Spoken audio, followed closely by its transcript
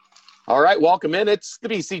All right, welcome in. It's the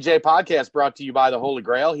BCJ podcast brought to you by the Holy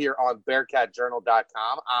Grail here on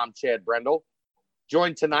BearcatJournal.com. I'm Chad Brendel.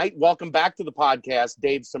 Joined tonight, welcome back to the podcast,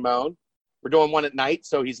 Dave Simone. We're doing one at night,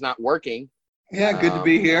 so he's not working. Yeah, good to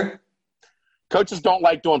be here. Coaches don't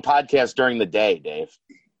like doing podcasts during the day, Dave.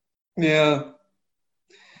 Yeah.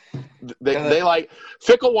 They like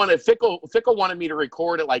Fickle wanted me to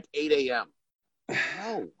record at like 8 a.m.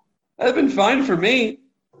 No. That's been fine for me.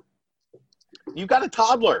 You've got a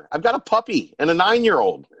toddler. I've got a puppy and a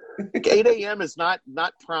 9-year-old. 8 a.m. is not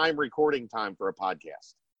prime recording time for a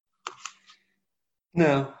podcast.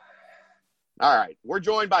 No. All right. We're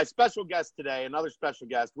joined by special guest today, another special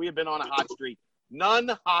guest. We have been on a hot streak.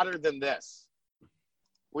 None hotter than this.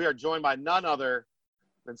 We are joined by none other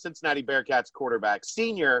than Cincinnati Bearcats quarterback,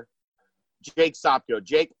 senior Jake Sopko.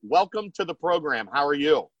 Jake, welcome to the program. How are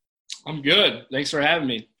you? I'm good. Thanks for having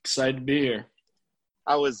me. Excited to be here.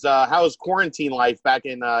 How was quarantine life back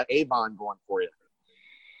in Avon going for you?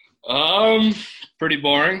 Pretty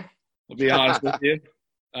boring. I'll be honest with you.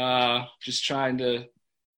 Just trying to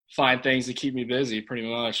find things to keep me busy, pretty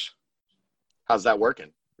much. How's that working?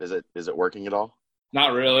 Is it working at all?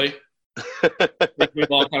 Not really. I think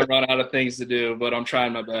we've all kind of run out of things to do, but I'm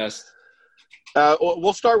trying my best.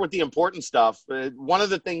 We'll start with the important stuff. One of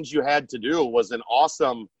the things you had to do was an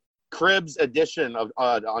awesome Cribs edition of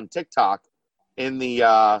on TikTok in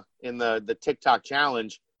the TikTok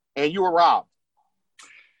challenge, and you were robbed.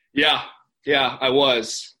 Yeah, I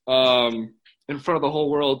was. In front of the whole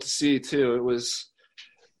world to see too. It was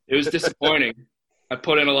disappointing. I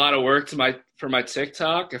put in a lot of work for my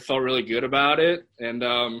TikTok. I felt really good about it, and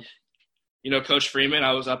Coach Freeman.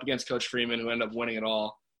 I was up against Coach Freeman, who ended up winning it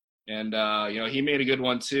all, and he made a good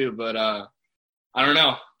one too. But I don't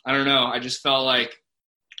know. I just felt like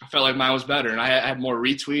mine was better, and I had more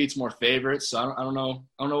retweets, more favorites. So I don't know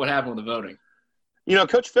what happened with the voting.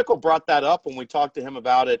 Coach Fickle brought that up when we talked to him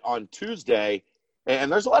about it on Tuesday,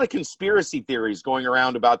 and there's a lot of conspiracy theories going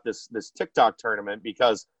around about this TikTok tournament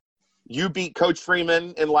because you beat Coach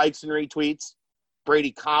Freeman in likes and retweets.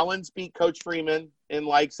 Brady Collins beat Coach Freeman in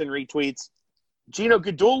likes and retweets. Gino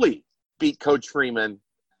Guidugli beat Coach Freeman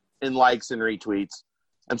in likes and retweets.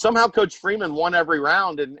 And somehow Coach Freeman won every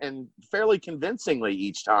round and fairly convincingly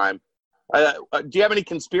each time. Do you have any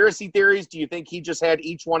conspiracy theories? Do you think he just had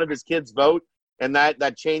each one of his kids vote and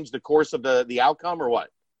that changed the course of the outcome or what?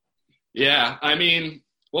 Yeah, I mean,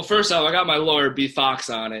 well, first off, I got my lawyer B Fox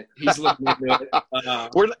on it. He's looking into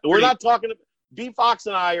it. We're not talking. B Fox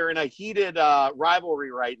and I are in a heated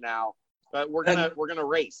rivalry right now, but we're gonna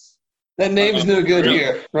race. That name's no good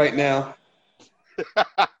here right now.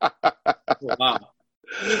 Wow.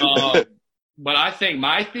 But I think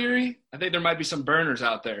there might be some burners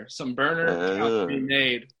out there. Some burner counts being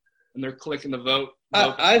made, and they're clicking the vote.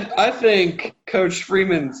 I think Coach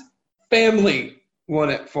Freeman's family won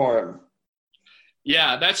it for him.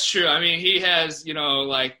 Yeah, that's true. I mean, he has,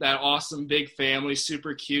 like that awesome big family,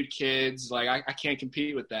 super cute kids. Like I can't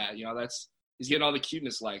compete with that. He's getting all the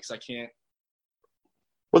cuteness likes. I can't.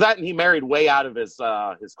 Well, that and he married way out of his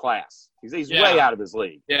class. He's way out of his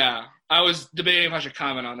league. Yeah, I was debating if I should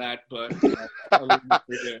comment on that, but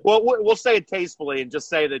well, we'll say it tastefully and just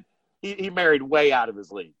say that he married way out of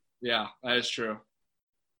his league. Yeah, that is true.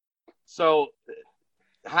 So,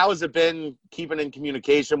 how has it been keeping in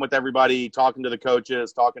communication with everybody, talking to the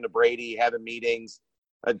coaches, talking to Brady, having meetings?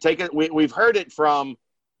 We've heard it from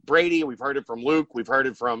Brady, we've heard it from Luke, we've heard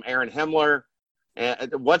it from Aaron Hemler.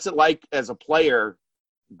 And what's it like as a player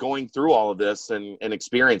going through all of this and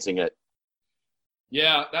experiencing it?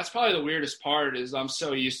 Yeah, that's probably the weirdest part is I'm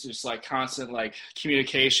so used to just like constant like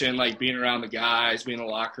communication, like being around the guys, being in the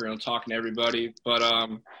locker room, talking to everybody. But,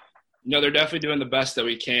 they're definitely doing the best that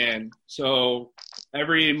we can. So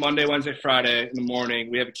every Monday, Wednesday, Friday in the morning,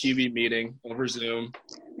 we have a QB meeting over Zoom.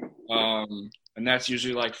 And that's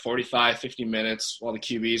usually like 45, 50 minutes while the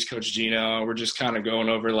QBs, Coach Gino, we're just kind of going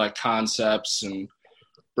over like concepts and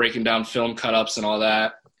breaking down film cut-ups and all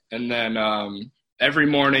that. And then every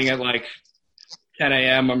morning at like 10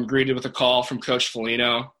 a.m., I'm greeted with a call from Coach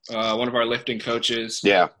Foligno, one of our lifting coaches.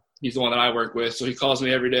 Yeah. He's the one that I work with. So he calls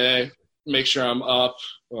me every day, make sure I'm up,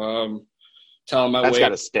 tell him my weight. That's got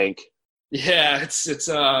to stink. Yeah, it's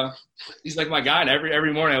he's like my guy, and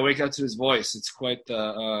every morning I wake up to his voice. It's quite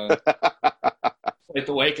the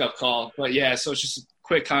wake up call. But yeah, so it's just a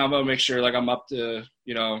quick combo, make sure like I'm up to,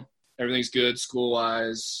 everything's good school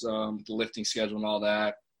wise, the lifting schedule and all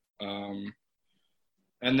that.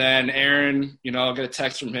 And then Aaron, I'll get a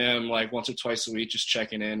text from him like once or twice a week, just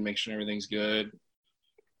checking in, make sure everything's good.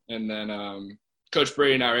 And then Coach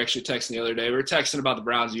Brady and I were actually texting the other day. We were texting about the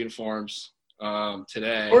Browns uniforms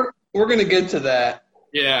today. We're going to get to that.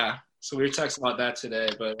 Yeah. So we were texting about that today.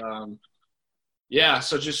 But, yeah,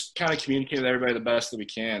 so just kind of communicate with everybody the best that we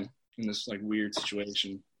can in this, like, weird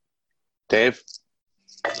situation. Dave?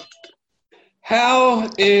 How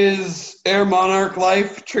is Air Monarch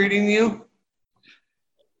life treating you?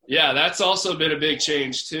 Yeah, that's also been a big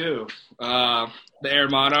change too. The Air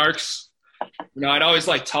Monarchs. I'd always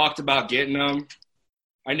talked about getting them.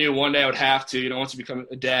 I knew one day I would have to. Once you become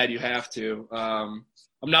a dad, you have to. I'm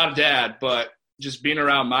not a dad, but just being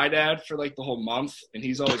around my dad for the whole month, and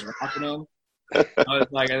he's always rocking them. I was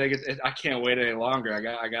I think I can't wait any longer. I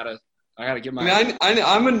gotta get my.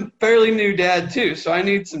 I'm a fairly new dad too, so I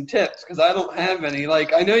need some tips because I don't have any.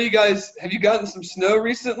 I know you guys have you gotten some snow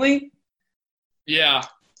recently? Yeah.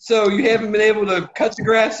 So you haven't been able to cut the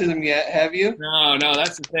grass in them yet, have you? No,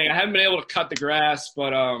 that's the thing. I haven't been able to cut the grass,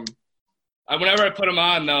 but whenever I put them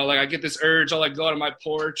on though, I get this urge. I'll go out on my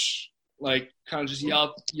porch, kind of just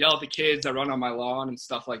yell at the kids that run on my lawn and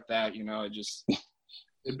stuff like that.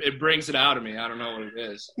 It brings it out of me. I don't know what it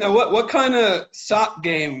is. Now, what kind of sock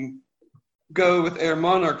game go with Air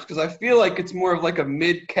Monarchs? Because I feel like it's more of a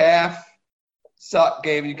mid-calf sock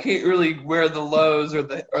game. You can't really wear the lows or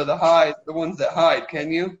the highs, the ones that hide,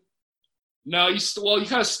 can you? No, you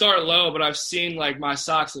kind of start low, but I've seen my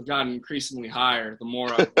socks have gotten increasingly higher the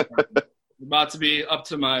more I'm about to be up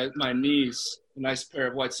to my knees. A nice pair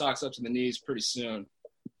of white socks up to the knees pretty soon.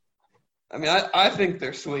 I mean, I think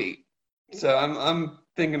they're sweet, so I'm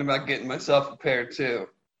thinking about getting myself a pair too.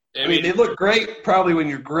 I mean, they look great probably when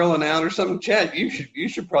you're grilling out or something. Chad, you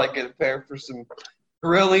should probably get a pair for some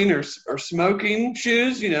grilling or smoking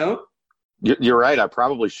shoes, You're right. I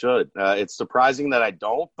probably should. It's surprising that I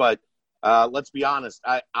don't, but let's be honest.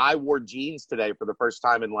 I wore jeans today for the first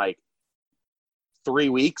time in 3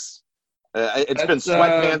 weeks. It's been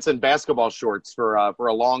sweatpants and basketball shorts for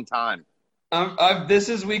a long time. This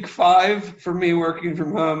is week 5 for me working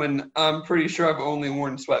from home, and I'm pretty sure I've only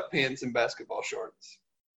worn sweatpants and basketball shorts.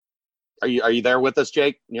 Are you there with us,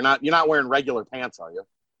 Jake? You're not wearing regular pants, are you?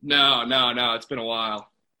 No. It's been a while.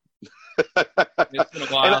 It's been a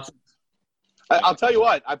while. I'll tell you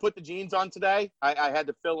what. I put the jeans on today. I had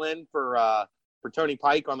to fill in for Tony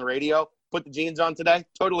Pike on the radio. Put the jeans on today.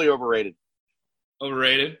 Totally overrated.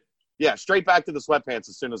 Overrated? Yeah, straight back to the sweatpants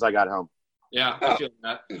as soon as I got home. Yeah, I feel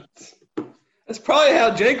that. That's probably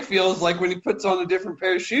how Jake feels when he puts on a different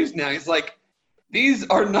pair of shoes now. He's these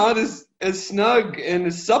are not as snug and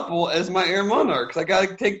as supple as my Air Monarchs. I got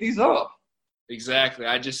to take these off. Exactly.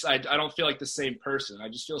 I don't feel like the same person. I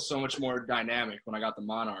just feel so much more dynamic when I got the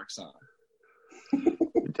Monarchs on.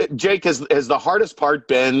 Jake, has the hardest part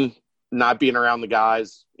been not being around the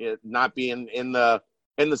guys, not being in the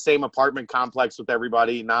same apartment complex with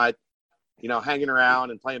everybody, not hanging around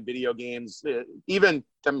and playing video games? Even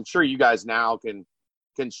I'm sure you guys now can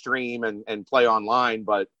stream and play online,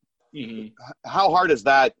 but how hard is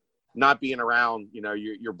that not being around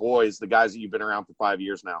your boys, the guys that you've been around for 5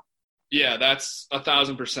 years now? Yeah, that's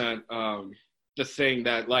 1,000% the thing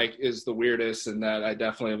that is the weirdest and that I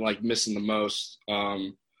definitely am missing the most.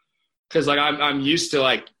 Because I'm used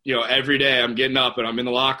to every day I'm getting up and I'm in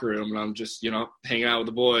the locker room and I'm just hanging out with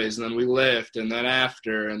the boys, and then we lift, and then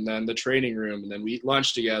after, and then the training room, and then we eat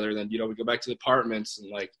lunch together, then we go back to the apartments, and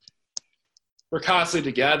we're constantly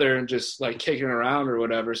together and just kicking around or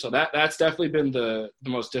whatever. So that's definitely been the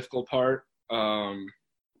most difficult part.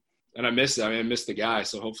 And I miss it. I miss the guy.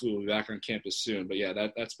 So hopefully we'll be back on campus soon. But yeah,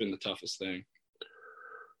 that's been the toughest thing.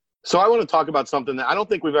 So I want to talk about something that I don't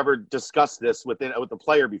think we've ever discussed this with the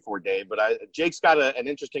player before, Dave, but Jake's got an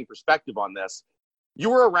interesting perspective on this.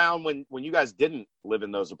 You were around when you guys didn't live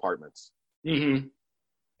in those apartments. Mm-hmm.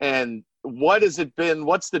 And what has it been?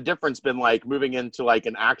 What's the difference been moving into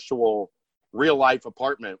an actual real life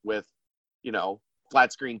apartment with,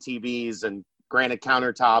 flat screen TVs and granite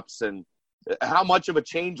countertops, and how much of a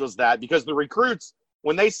change was that? Because the recruits,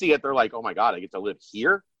 when they see it, they're like, oh my God, I get to live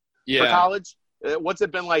here for college. What's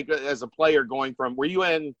it been like as a player going from, were you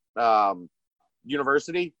in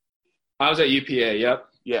university? I was at UPA. Yep.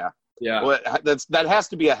 Yeah. Yeah. Well, that has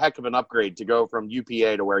to be a heck of an upgrade to go from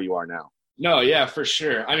UPA to where you are now. No, yeah, for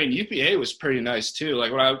sure. UPA was pretty nice too.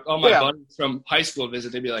 When all my buddies from high school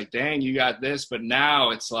visit, they'd be like, dang, you got this. But now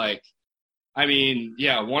it's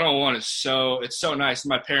 101 is so nice.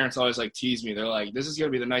 My parents always tease me. They're like, this is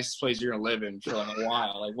going to be the nicest place you're going to live in for a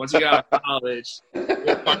while. Once you get out of college,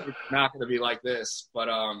 it's not going to be like this. But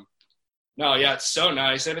no, yeah, it's so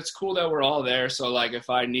nice. And it's cool that we're all there. So if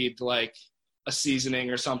I need a seasoning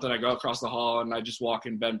or something, I go across the hall and I just walk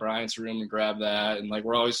in Ben Bryant's room and grab that. And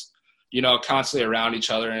we're always, constantly around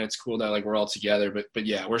each other. And it's cool that we're all together. But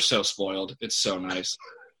yeah, we're so spoiled. It's so nice.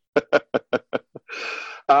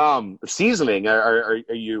 Seasoning. Are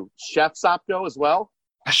you Chef Sopko as well?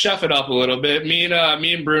 I chef it up a little bit. Me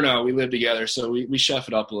and Bruno, we live together, so we chef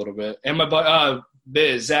it up a little bit. And my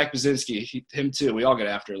Biz, Zach Bazinski, him too. We all get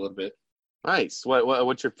after it a little bit. Nice.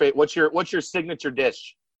 What's your signature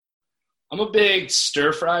dish? I'm a big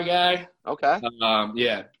stir fry guy. Okay.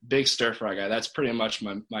 Yeah, big stir fry guy. That's pretty much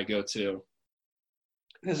my go-to.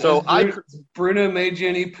 So Bruno made you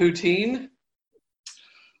any poutine?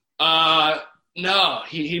 No,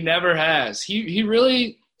 he never has. He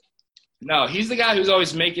really no. He's the guy who's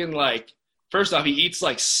always making like. First off, he eats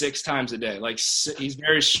like 6 times a day. Like he's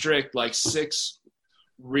very strict. Like 6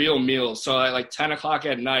 real meals. So at like 10 o'clock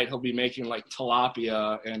at night, he'll be making like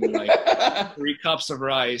tilapia and like 3 cups of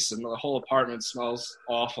rice, and the whole apartment smells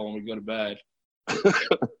awful when we go to bed.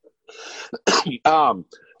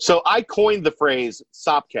 So I coined the phrase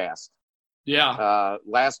Sopcast. Yeah.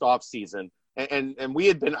 Last off season, and we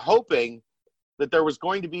had been hoping that there was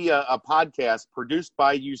going to be a podcast produced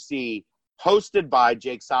by UC, hosted by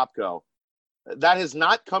Jake Sopko. That has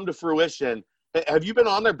not come to fruition. Have you been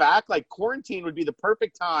on their back? Like, quarantine would be the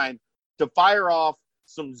perfect time to fire off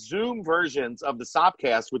some Zoom versions of the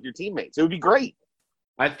Sopcast with your teammates. It would be great.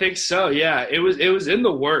 I think so. Yeah, it was in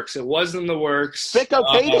the works. It was in the works. Vic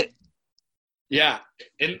okayed it. Yeah,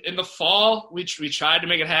 in the fall, we tried to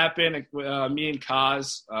make it happen. Me and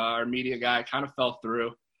Kaz, our media guy, kind of fell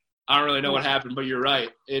through. I don't really know what happened, but you're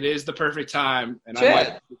right. It is the perfect time, and Chad,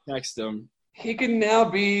 I might text him. He can now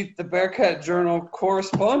be the Bearcat Journal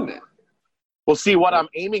correspondent. Well, see, what I'm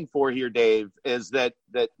aiming for here, Dave, is that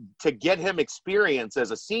to get him experience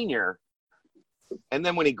as a senior, and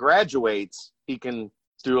then when he graduates, he can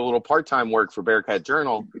do a little part-time work for Bearcat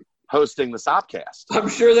Journal, hosting the Sopcast. I'm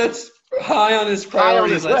sure that's high on his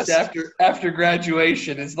priority list after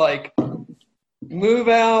graduation. Is like, move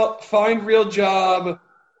out, find real job,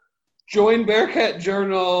 join Bearcat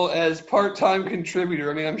Journal as part-time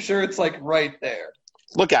contributor. I mean, I'm sure it's like right there.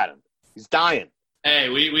 Look at him. He's dying. Hey,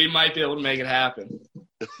 we might be able to make it happen.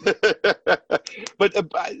 But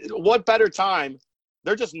what better time?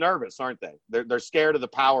 They're just nervous, aren't they? They're scared of the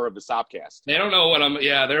power of the Sopcast. They don't know what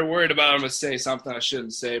they're worried about I'm going to say something I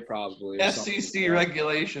shouldn't say probably. SEC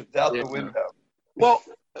regulations out the window. Well,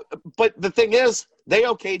 but the thing is, they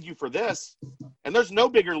okayed you for this, and there's no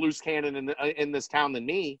bigger loose cannon in this town than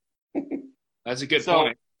me. That's a good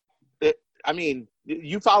point. I mean,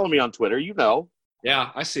 you follow me on Twitter, you know.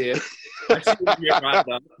 Yeah, I see it. I see what you're right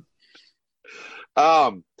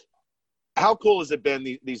about. How cool has it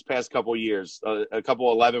been these past couple of years? A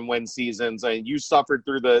couple 11-win seasons. I mean, you suffered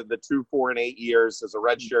through the 2, 4, and 8 years as a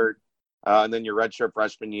redshirt, and then your redshirt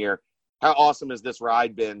freshman year. How awesome has this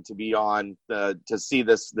ride been to be on to see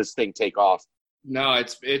this thing take off? No,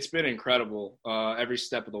 it's been incredible every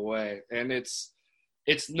step of the way, and it's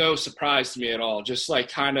no surprise to me at all. Just like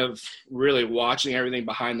kind of really watching everything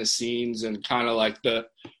behind the scenes and kind of like the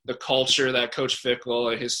culture that Coach Fickle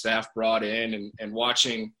and his staff brought in, and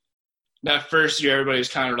watching that first year, everybody was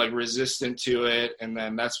kind of like resistant to it. And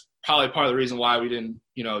then that's probably part of the reason why we didn't,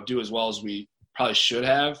 do as well as we probably should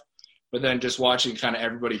have. But then just watching kind of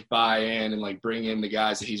everybody buy in and like bring in the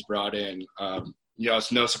guys that he's brought in,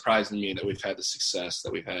 it's no surprise to me that we've had the success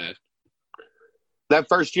that we've had. That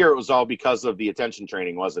first year, it was all because of the attention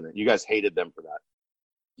training, wasn't it? You guys hated them for that.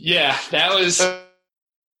 Yeah, that was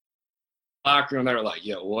locker room. They were like,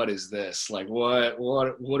 "Yo, what is this? Like, what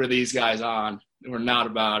are these guys on?" We're not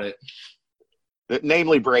about it.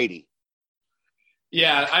 Namely Brady.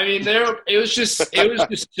 Yeah, I mean, it was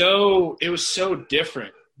so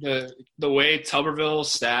different. The way Tuberville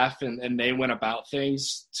staff and they went about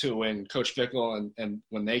things to when Coach Fickle and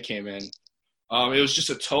when they came in, it was just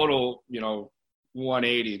a total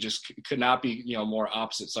 180. Just could not be more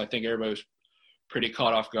opposite. So I think everybody was pretty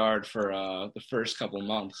caught off guard for the first couple of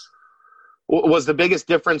months. Was the biggest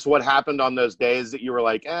difference what happened on those days that you were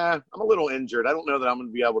like, I'm a little injured. I don't know that I'm going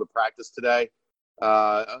to be able to practice today.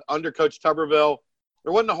 Under Coach Tuberville,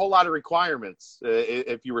 there wasn't a whole lot of requirements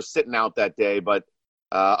if you were sitting out that day. But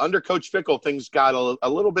under Coach Fickle, things got a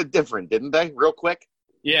little bit different, didn't they? Real quick?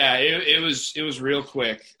 Yeah, it was real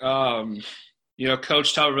quick. Coach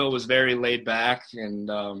Tuberville was very laid back, and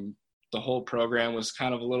the whole program was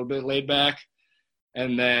kind of a little bit laid back.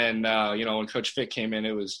 And then, when Coach Fick came in,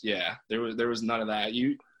 it was, there was none of that.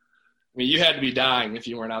 You had to be dying if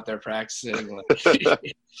you weren't out there practicing.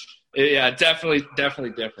 Yeah, definitely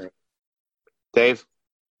different. Dave?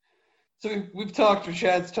 So we've talked,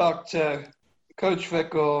 Chad's talked to Coach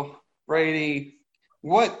Fickle, Brady,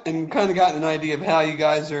 and kind of gotten an idea of how you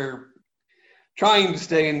guys are trying to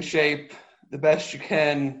stay in shape the best you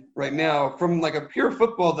can right now. From like a pure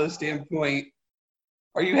football, though, standpoint,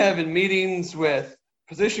 are you having meetings with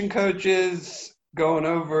position coaches, going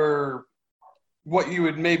over what you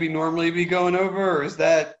would maybe normally be going over, or is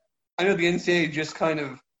that? I know the NCAA just kind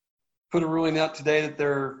of put a ruling out today that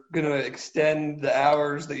they're going to extend the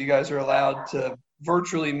hours that you guys are allowed to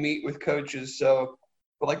virtually meet with coaches. So,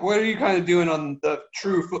 but like, what are you kind of doing on the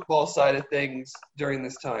true football side of things during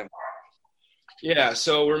this time? Yeah,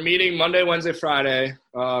 so we're meeting Monday, Wednesday, Friday,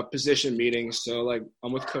 position meetings. So, like,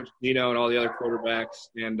 I'm with Coach Dino and all the other quarterbacks.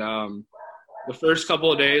 And the first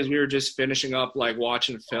couple of days, we were just finishing up, like,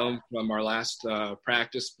 watching film from our last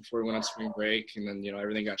practice before we went on spring break. And then,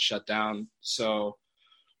 everything got shut down. So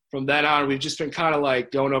from then on, we've just been kind of, like,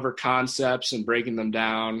 going over concepts and breaking them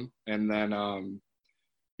down. And then,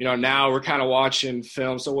 now we're kind of watching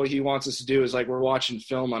film. So what he wants us to do is, like, we're watching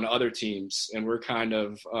film on other teams. And we're kind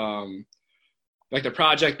of like the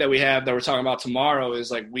project that we have that we're talking about tomorrow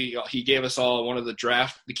is like he gave us all one of the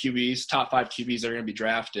QBs, top 5 QBs that are going to be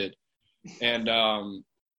drafted. And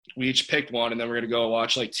we each picked one, and then we're going to go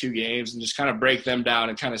watch like 2 games and just kind of break them down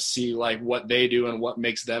and kind of see like what they do and what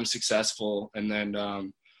makes them successful. And then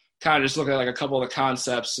kind of just look at like a couple of the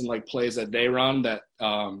concepts and like plays that they run that,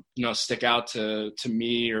 stick out to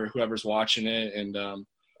me or whoever's watching it, and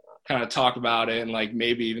kind of talk about it, and like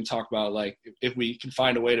maybe even talk about like if we can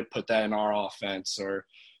find a way to put that in our offense, or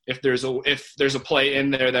if there's a play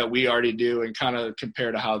in there that we already do, and kind of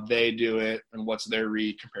compare to how they do it and what's their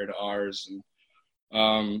read compared to ours,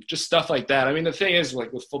 and just stuff like that. I mean, the thing is,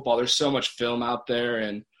 like with football, there's so much film out there,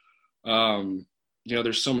 and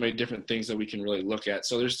there's so many different things that we can really look at.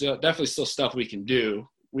 So there's definitely still stuff we can do.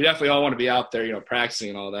 We definitely all want to be out there, practicing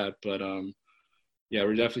and all that, but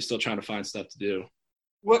we're definitely still trying to find stuff to do.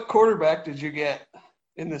 What quarterback did you get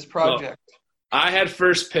in this project? Well, I had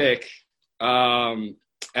first pick, and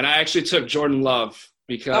I actually took Jordan Love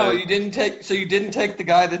because you didn't take the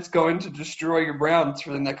guy that's going to destroy your Browns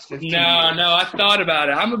for the next 15 years. No, I thought about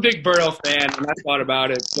it. I'm a big Burrow fan, and I thought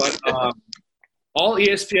about it, but all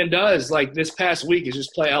ESPN does like this past week is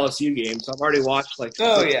just play LSU games. I've already watched 6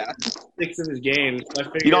 of his games.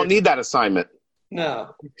 You don't need that assignment.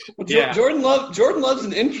 No. Well, Jordan Love's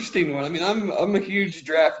an interesting one. I mean, I'm a huge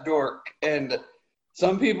draft dork, and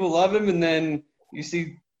some people love him, and then you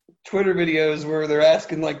see Twitter videos where they're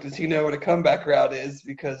asking, like, does he know what a comeback route is?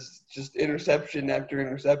 Because just interception after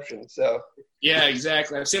interception. So yeah,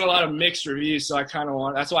 exactly. I've seen a lot of mixed reviews, so I kind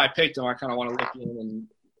of that's why I picked him. I kind of want to look in and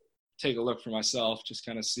take a look for myself, just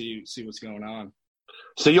kind of see what's going on.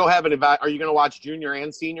 So you'll have are you going to watch junior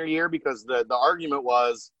and senior year? Because the argument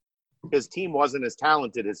was his team wasn't as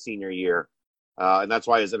talented his senior year, and that's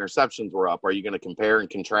why his interceptions were up. Are you going to compare and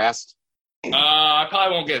contrast? I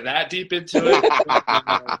probably won't get that deep into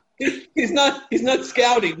it. He's not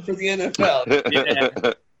scouting for the NFL.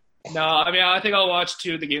 Yeah. No, I mean, I think I'll watch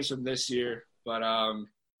 2 of the games from this year, but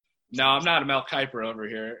no, I'm not a Mel Kiper over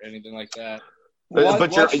here or anything like that. Watch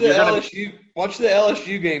the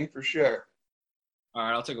LSU game for sure. All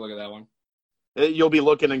right, I'll take a look at that one. You'll be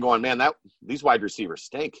looking and going, man, these wide receivers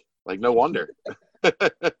stink. Like, no wonder.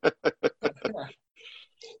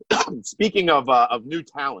 Speaking of new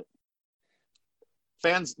talent,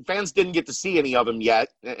 fans didn't get to see any of them yet.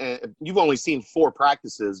 You've only seen 4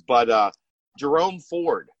 practices, but Jerome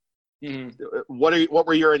Ford. Mm-hmm. What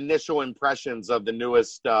were your initial impressions of the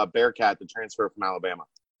newest Bearcat that transferred from Alabama?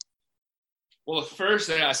 Well, the first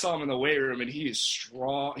day I saw him in the weight room, and he is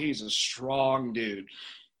strong. He's a strong dude.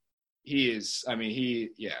 He is. I mean, he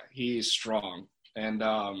is strong, and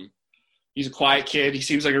he's a quiet kid. He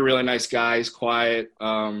seems like a really nice guy. He's quiet,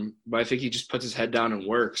 but I think he just puts his head down and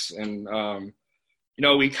works. And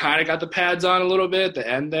we kind of got the pads on a little bit at the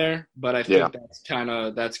end there, but I think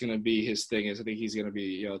that's going to be his thing. I think he's going to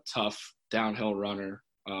be a tough downhill runner.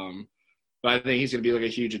 But I think he's going to be like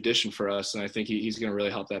a huge addition for us, and I think he's going to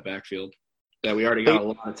really help that backfield that we already got a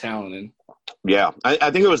lot of talent in. Yeah,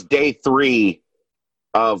 I think it was day 3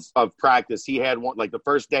 of practice. He had one, like the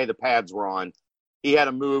first day the pads were on, he had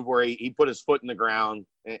a move where he put his foot in the ground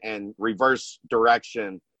and reverse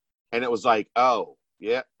direction, and it was like, oh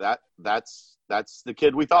yeah, that's the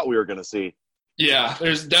kid we thought we were going to see. Yeah,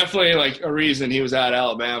 there's definitely like a reason he was at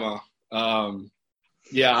Alabama.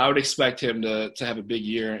 I would expect him to have a big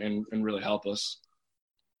year and really help us.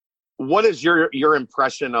 What is your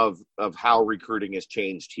impression of how recruiting has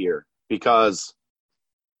changed here? Because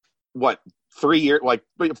 4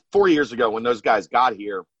 years ago when those guys got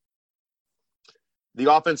here,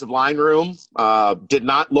 the offensive line room did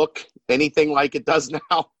not look anything like it does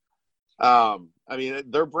now. I mean,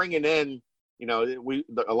 they're bringing in,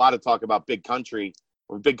 a lot of talk about Big Country.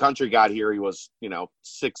 When Big Country got here, he was,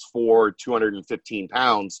 6'4", 215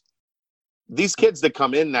 pounds. these kids that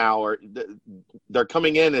come in now they're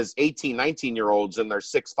coming in as 18, 19-year-olds, and they're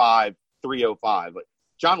 6'5", 305. But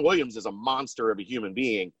John Williams is a monster of a human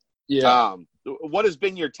being. Yeah. What has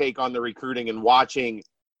been your take on the recruiting and watching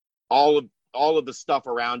all of the stuff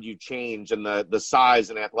around you change, and the size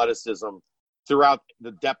and athleticism throughout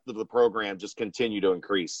the depth of the program just continue to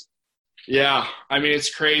increase? Yeah, I mean,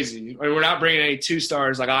 it's crazy. I mean, we're not bringing any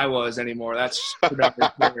 2-stars like I was anymore. That's for damn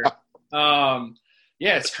clear.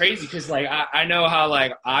 Yeah, it's crazy because like I know how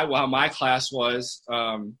like how my class was.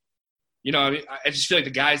 You know, I mean, I just feel like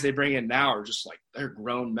the guys they bring in now are just like they're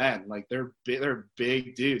grown men. Like they're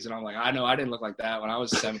big dudes, and I'm like, I know I didn't look like that when I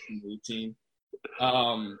was 17, 18.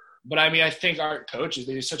 But I mean, I think our coaches,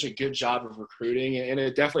 they do such a good job of recruiting, and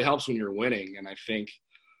it definitely helps when you're winning. And I think,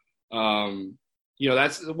 you know,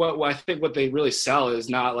 that's what I think what they really sell is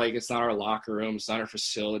not like, it's not our locker room, it's not our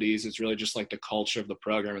facilities. It's really just like the culture of the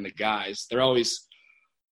program and the guys. They're always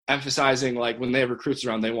emphasizing, like when they have recruits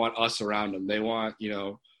around, they want us around them. They want, you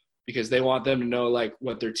know, because they want them to know like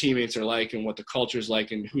what their teammates are like and what the culture is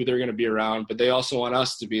like and who they're going to be around. But they also want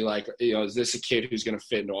us to be like, you know, is this a kid who's going to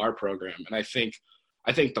fit into our program? And I think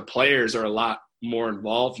the players are a lot more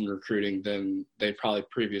involved in recruiting than they probably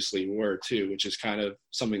previously were too, which is kind of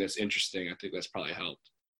something that's interesting. I think that's probably helped.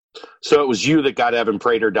 So it was you that got Evan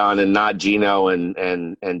Prater done and not Gino and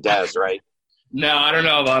Dez, right? No, I don't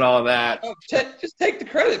know about all that. Oh, just take the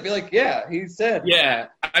credit. Be like, yeah, he said. Yeah,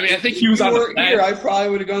 I mean, I think he was on the fence. Here, I probably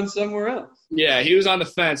would have gone somewhere else. Yeah, he was on the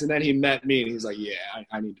fence, and then he met me, and he's like, yeah,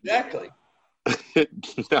 I need to.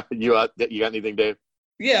 Exactly. You got anything, Dave?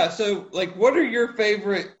 Yeah, so, like, what are your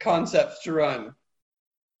favorite concepts to run?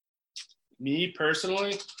 Me,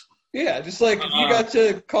 personally? Yeah, just like if you got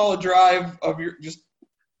to call a drive of your – just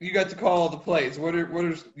you got to call the plays. What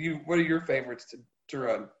are your favorites to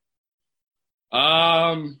run?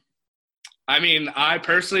 I mean, I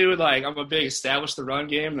personally would like – I'm a big establish the run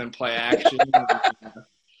game and then play action.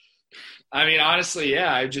 I mean, honestly,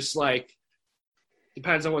 yeah, I just like –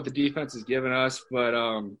 depends on what the defense is giving us,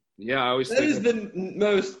 but yeah, I always that is the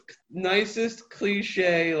most nicest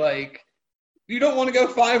cliche. Like, you don't want to go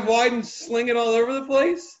 5 wide and sling it all over the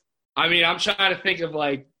place. I mean, I'm trying to think of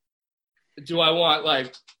like, do I want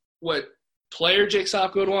like what player Jake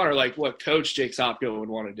Sopko would want, or like what coach Jake Sopko would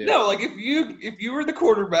want to do? No, like if you were the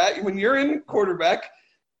quarterback, when you're in quarterback,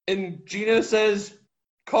 and Gino says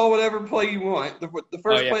call whatever play you want, the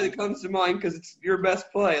first play that comes to mind because it's your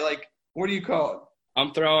best play. Like, what do you call it?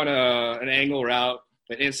 I'm throwing an angle route.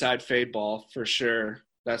 An inside fade ball for sure.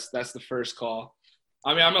 That's the first call.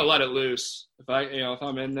 I mean, I'm gonna let it loose if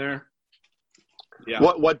I'm in there. Yeah.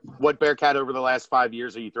 What Bearcat over the last 5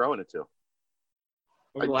 years are you throwing it to?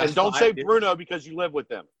 And don't say Bruno because you live with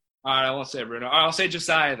them. All right, I won't say Bruno. All right, I'll say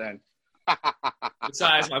Josiah then.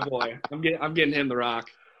 Josiah's my boy. I'm getting him the rock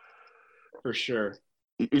for sure.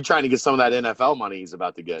 You're trying to get some of that NFL money he's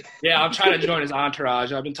about to get. Yeah, I'm trying to join his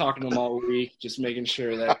entourage. I've been talking to him all week, just making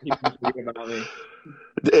sure that he can forget about me.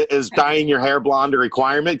 Is dyeing your hair blonde a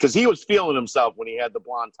requirement? Because he was feeling himself when he had the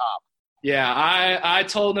blonde top. Yeah, I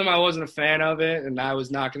told him I wasn't a fan of it, and I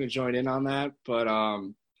was not going to join in on that. But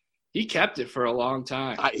he kept it for a long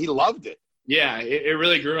time. He loved it. Yeah, it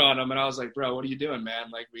really grew on him, and I was like, bro, what are you doing,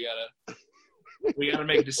 man? Like, we gotta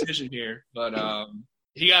make a decision here. But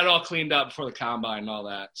he got it all cleaned up before the combine and all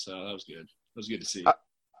that, so that was good. It was good to see.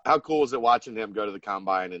 How cool was it watching him go to the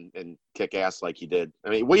combine and kick ass like he did? I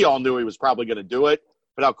mean, we all knew he was probably going to do it,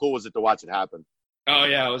 but how cool was it to watch it happen? Oh,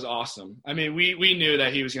 yeah, it was awesome. I mean, we knew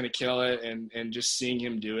that he was going to kill it, and just seeing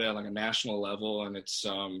him do it at like a national level, and it's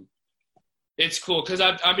cool because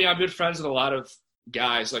I'm good friends with a lot of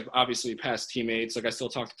guys, like obviously past teammates. Like I still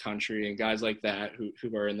talk to Country and guys like that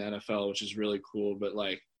who are in the NFL, which is really cool. But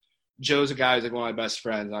like Joe's a guy who's like one of my best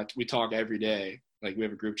friends. We talk every day. Like we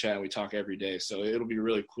have a group chat and we talk every day. So it'll be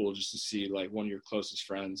really cool just to see like one of your closest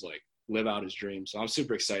friends like live out his dream. So I'm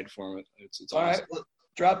super excited for him. It's all awesome. Right,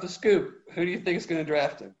 drop the scoop. Who do you think is going to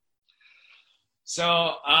draft him? So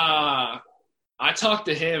I talked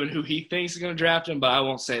to him and who he thinks is going to draft him, but I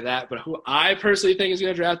won't say that. But who I personally think is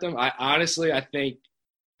going to draft him, I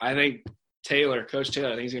think Taylor, Coach Taylor,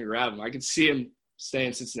 I think he's going to grab him. I can see him stay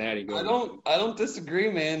in Cincinnati. I don't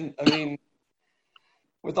disagree, man. I mean,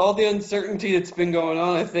 with all the uncertainty that's been going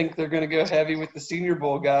on, I think they're going to go heavy with the Senior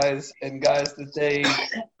Bowl guys and guys that they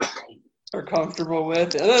are comfortable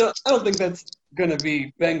with. And I don't think that's going to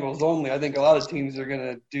be Bengals only. I think a lot of teams are going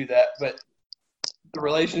to do that. But the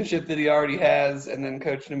relationship that he already has and then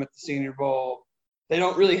coaching him at the Senior Bowl, they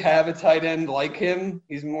don't really have a tight end like him.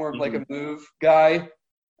 He's more of like a move guy.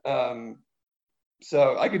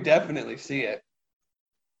 So I could definitely see it.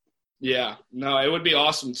 Yeah. No, it would be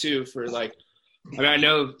awesome too for like – I mean, I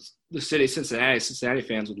know the city of Cincinnati. Cincinnati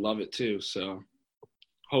fans would love it too. So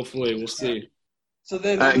hopefully we'll see. So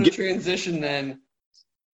then we're going to transition then.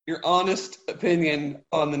 Your honest opinion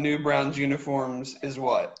on the new Browns uniforms is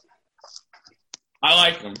what? I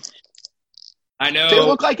like them. I know. They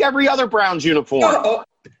look like every other Browns uniform.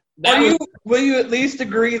 Will you at least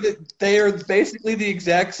agree that they are basically the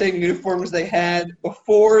exact same uniforms they had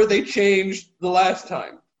before they changed the last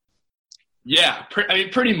time? Yeah,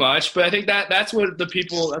 pretty much. But I think that's what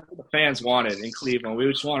the fans wanted in Cleveland.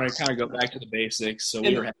 We just wanted to kind of go back to the basics, so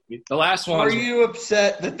we were happy. The last one. Are you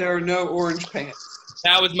upset that there are no orange pants?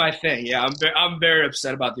 That was my thing. Yeah, I'm very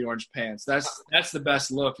upset about the orange pants. That's the best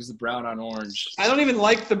look is the brown on orange. I don't even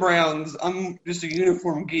like the Browns. I'm just a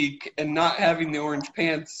uniform geek, and not having the orange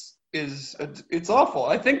pants it's awful.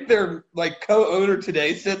 I think their co-owner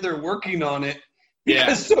today said they're working on it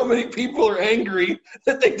because so many people are angry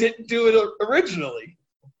that they didn't do it originally.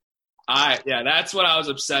 That's what I was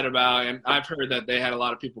upset about, and I've heard that they had a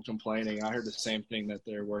lot of people complaining. I heard the same thing that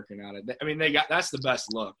they're working on it. I mean, that's the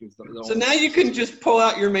best look. So now you can just pull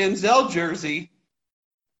out your Manziel jersey,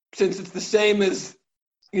 since it's the same as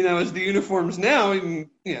the uniforms now, and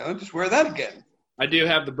just wear that again. I do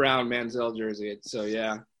have the brown Manziel jersey, so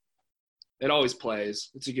yeah, it always plays.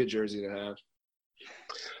 It's a good jersey to have.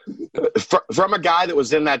 From a guy that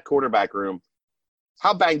was in that quarterback room,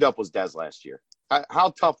 how banged up was Dez last year? How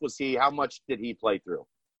tough was he? How much did he play through?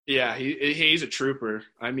 Yeah, he's a trooper.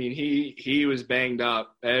 I mean, he was banged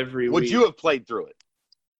up every week. Would you have played through it?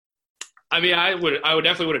 I mean, I would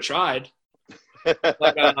definitely have tried.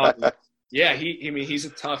 But, yeah, he's a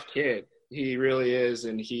tough kid. He really is,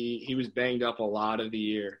 and he was banged up a lot of the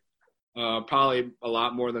year, probably a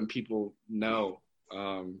lot more than people know.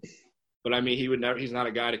 But, I mean, he's not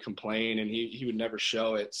a guy to complain, and he would never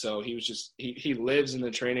show it. So he was just – he lives in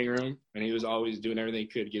the training room, and he was always doing everything he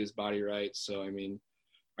could to get his body right. So, I mean,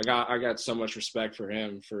 I got so much respect for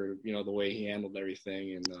him for, the way he handled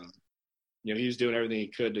everything. And, he was doing everything he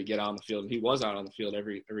could to get out on the field. And he was out on the field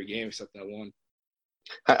every game except that one.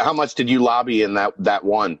 How much did you lobby in that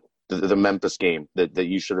one, the Memphis game, that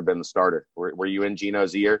you should have been the starter? Were you in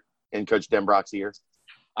Geno's ear, in Coach Denbrock's ear?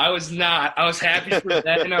 I was not. I was happy for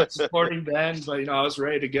Ben. I was supporting Ben, but, I was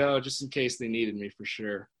ready to go just in case they needed me for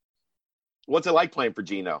sure. What's it like playing for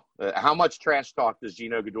Geno? How much trash talk does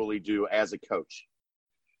Gino Guidugli do as a coach?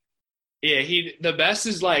 Yeah, the best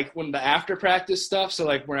is when the after practice stuff. So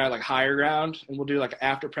we're at higher ground and we'll do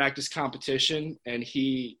after practice competition, and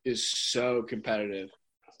he is so competitive.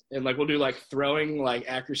 And we'll do throwing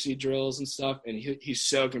accuracy drills and stuff, and he's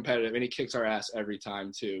so competitive, and he kicks our ass every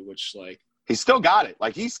time too, which he still got it.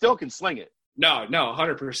 He still can sling it. No,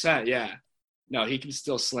 100%. Yeah. No, he can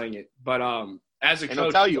still sling it. But as a coach,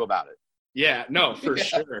 he'll tell you about it. Yeah, no, for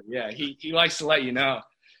sure. Yeah, he likes to let you know.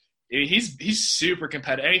 He's super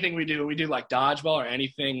competitive. Anything we do dodgeball or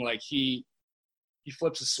anything, he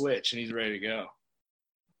flips a switch and he's ready to go.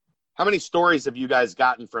 How many stories have you guys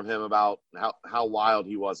gotten from him about how wild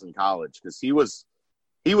he was in college? Because he was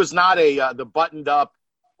not the buttoned up,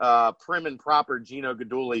 prim and proper Gino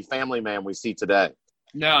Guidugli family man we see today.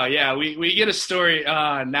 No, yeah, we get a story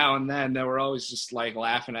now and then that we're always just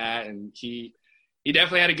laughing at, and he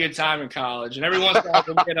definitely had a good time in college. And every once in a while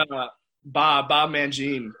we get Bob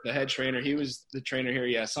Mangine, the head trainer. He was the trainer here.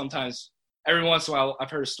 Yeah, sometimes every once in a while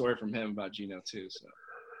I've heard a story from him about Gino too.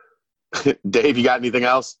 So, Dave, you got anything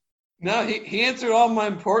else? No, he answered all my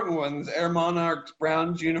important ones: Air Monarchs,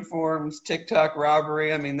 Browns uniforms, TikTok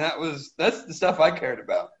robbery. I mean, that's the stuff I cared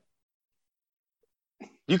about.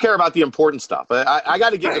 You care about the important stuff. I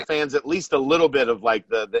got to give the fans at least a little bit of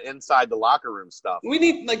the inside the locker room stuff. We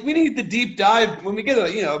need the deep dive when we get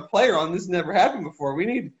a player on. This has never happened before. We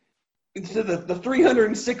need the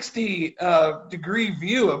 360 degree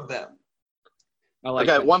view of them.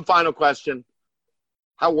 Okay, one final question: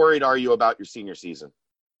 how worried are you about your senior season?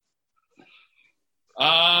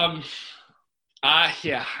 I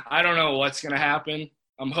don't know what's gonna happen.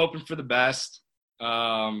 I'm hoping for the best.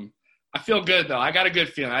 I feel good though. I got a good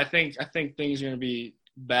feeling. I think things are gonna be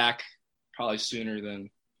back probably sooner than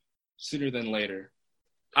later.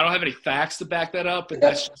 I don't have any facts to back that up, but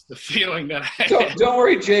that's just the feeling that I have. Don't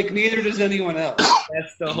worry, Jake. Neither does anyone else.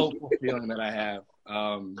 That's the hopeful feeling that I have.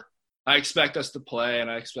 I expect us to play, and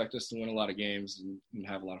I expect us to win a lot of games and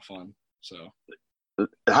have a lot of fun. So.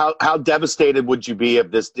 How devastated would you be if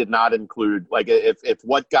this did not include, if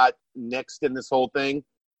what got nixed in this whole thing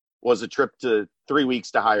was a trip to 3 weeks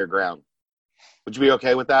to higher ground? Would you be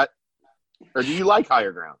okay with that? Or do you like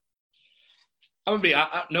higher ground? I'm going to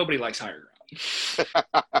be nobody likes higher ground.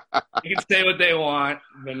 You can say what they want,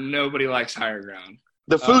 but nobody likes higher ground.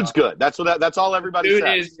 The food's good. That's all everybody says.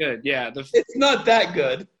 Food is good, yeah. It's not that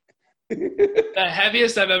good. The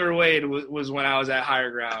heaviest I've ever weighed was when I was at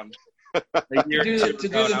Higher Ground. To do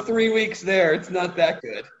the 3 weeks there, it's not that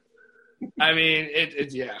good. I mean,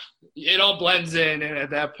 it all blends in, and at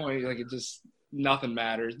that point, like, it just nothing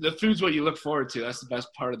matters. The food's what you look forward to. That's the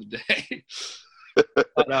best part of the day.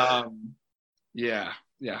 But yeah,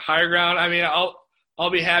 Higher Ground. I mean, I'll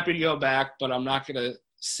be happy to go back, but I'm not gonna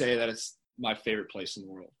say that it's my favorite place in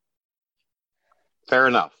the world. Fair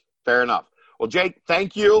enough. Well, Jake,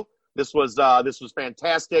 thank you. This was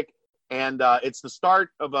fantastic, and it's the start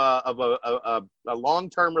of a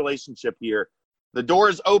long-term relationship here. The door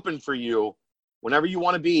is open for you whenever you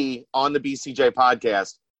want to be on the BCJ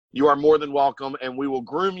podcast. You are more than welcome, and we will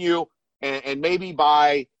groom you, and maybe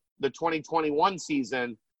by the 2021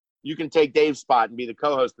 season, you can take Dave's spot and be the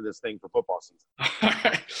co-host of this thing for football season. All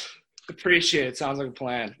right. Appreciate it. Sounds like a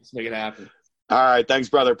plan. Let's make it happen. All right. Thanks,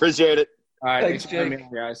 brother. Appreciate it. All right. Thanks, Jake. For coming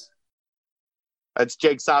in, guys. That's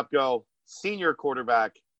Jake Sopko, senior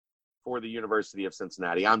quarterback for the University of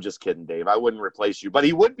Cincinnati. I'm just kidding, Dave. I wouldn't replace you, but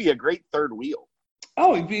he would be a great third wheel.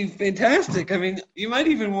 Oh, he'd be fantastic. I mean, you might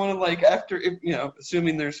even want to, like,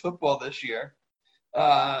 assuming there's football this year,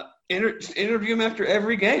 interview him after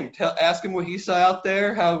every game. Ask him what he saw out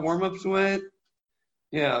there, how warm-ups went,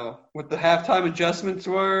 what the halftime adjustments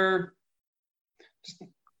were.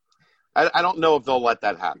 I don't know if they'll let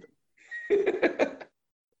that happen.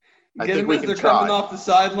 I think we can they're try. Coming off the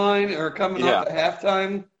sideline or coming off at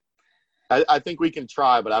halftime. I think we can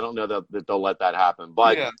try, but I don't know that they'll let that happen.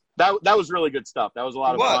 But that was really good stuff. That was a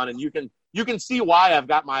lot of fun, and you can see why I've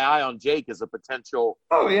got my eye on Jake as a potential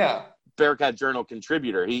Bearcat Journal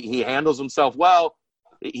contributor. He handles himself well.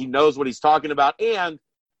 He knows what he's talking about, and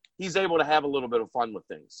he's able to have a little bit of fun with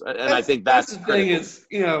things. And I think that's the thing is,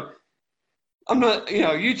 I'm not,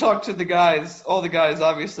 you talk to the guys, all the guys,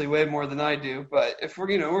 obviously way more than I do. But if we're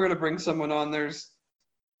going to bring someone on, there's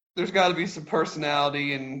got to be some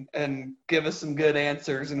personality and give us some good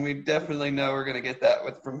answers, and we definitely know we're going to get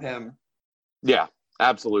that from him. Yeah,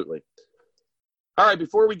 absolutely. All right,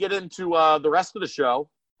 before we get into the rest of the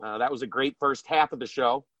show, that was a great first half of the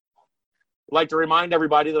show. I'd like to remind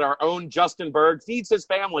everybody that our own Justin Berg feeds his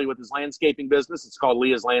family with his landscaping business. It's called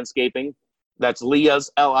Leah's Landscaping. That's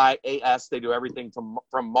Leah's, Lias. They do everything from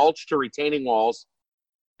mulch to retaining walls.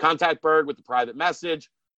 Contact Berg with a private message.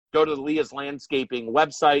 Go to the Leah's Landscaping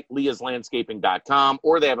website, leahslandscaping.com,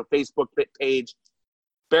 or they have a Facebook page.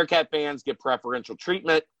 Bearcat fans get preferential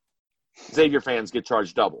treatment. Xavier fans get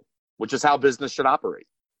charged double, which is how business should operate.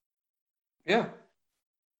 Yeah.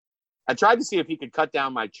 I tried to see if he could cut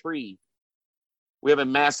down my tree. We have a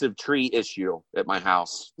massive tree issue at my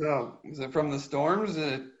house. Oh, is it from the storms?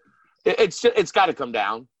 It's got to come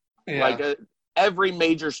down. Yeah. Like every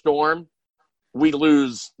major storm, we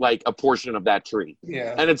lose like a portion of that tree.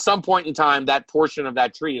 Yeah. And at some point in time, that portion of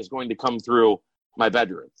that tree is going to come through my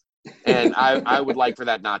bedroom. And I would like for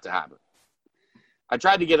that not to happen. I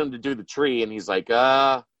tried to get him to do the tree, and he's like,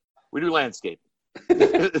 we do landscape. He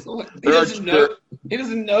doesn't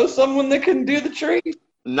know someone that can do the tree?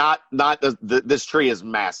 This tree is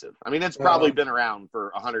massive. I mean, it's probably been around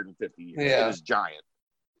for 150 years. Yeah. It is giant.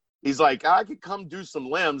 He's like, I could come do some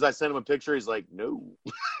limbs. I sent him a picture. He's like, no.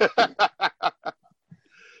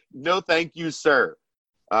 No, thank you, sir.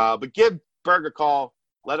 But give Berg a call.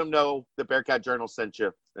 Let him know the Bearcat Journal sent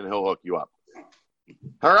you, and he'll hook you up.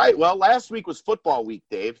 All right. Well, last week was football week,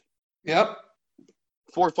 Dave. Yep.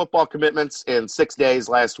 4 football commitments in 6 days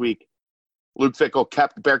last week. Luke Fickell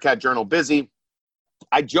kept the Bearcat Journal busy.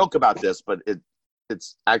 I joke about this, but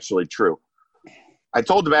it's actually true. I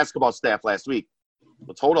told the basketball staff last week,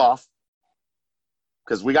 let's hold off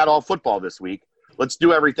because we got all football this week. Let's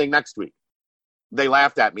do everything next week. They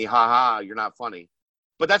laughed at me. Ha ha, you're not funny.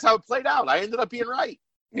 But that's how it played out. I ended up being right.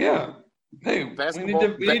 Yeah. Hey, we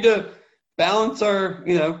need to balance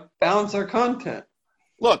our content.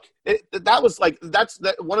 Look, that's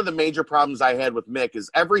one of the major problems I had with Mick is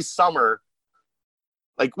every summer,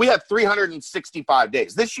 like we have 365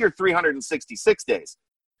 days. This year, 366 days.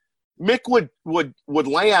 Mick would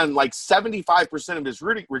land like 75% of his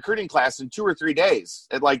recruiting class in 2 or 3 days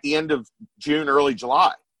at like the end of June, early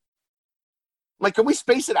July. Like, can we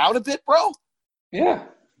space it out a bit, bro? Yeah.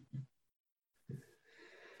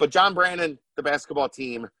 But John Brannon, the basketball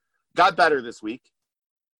team, got better this week.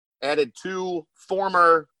 Added 2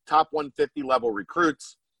 former top 150 level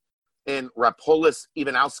recruits in Rapolis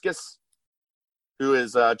Ivanauskas, who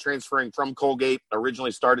is transferring from Colgate,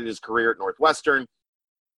 originally started his career at Northwestern.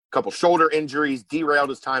 Couple shoulder injuries, derailed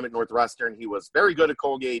his time at Northwestern. He was very good at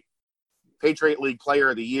Colgate, Patriot League Player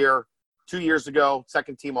of the Year 2 years ago,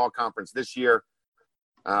 second team All-Conference this year.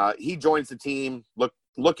 He joins the team. Looked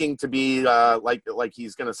looking to be like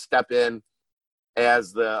he's going to step in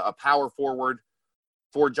as a power forward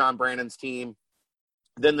for John Brannon's team.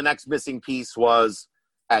 Then the next missing piece was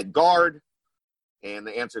at guard, and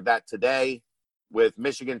they answered that today with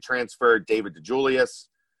Michigan transfer David DeJulius,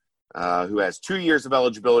 who has 2 years of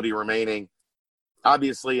eligibility remaining.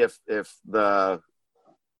 Obviously, if the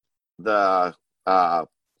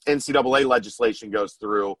NCAA legislation goes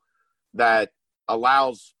through that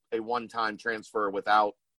allows a one-time transfer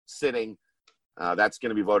without sitting, that's going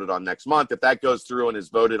to be voted on next month. If that goes through and is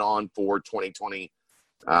voted on for 2020,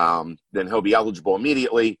 then he'll be eligible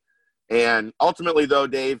immediately. And ultimately, though,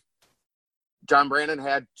 Dave, John Brannon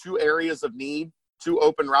had 2 areas of need, 2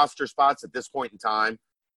 open roster spots at this point in time,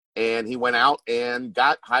 and he went out and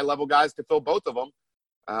got high-level guys to fill both of them.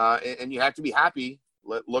 And you have to be happy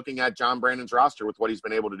looking at John Brannon's roster with what he's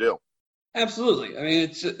been able to do. Absolutely. I mean,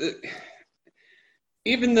 it's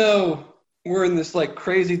even though we're in this like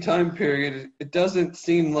crazy time period, it doesn't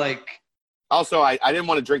seem like. Also, I didn't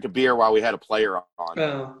want to drink a beer while we had a player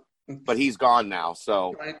on, but he's gone now.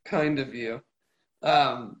 So kind of you,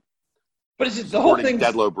 but it's just, the whole thing.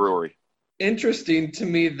 Deadlow Brewery. Interesting to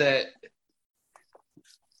me that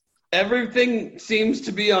everything seems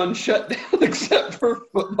to be on shutdown except for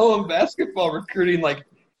football and basketball recruiting. Like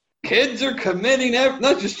kids are committing,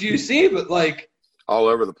 not just UC, but like all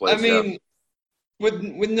over the place. I mean. With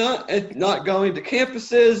not going to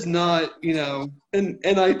campuses, not, and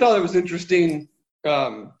I thought it was interesting.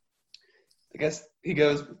 I guess he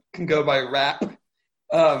can go by Rap.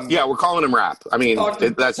 Yeah, we're calling him Rap. I mean,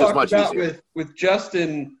 that's just much easier. With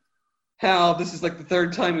Justin, how this is like the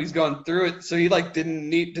 3rd time he's gone through it, so he like didn't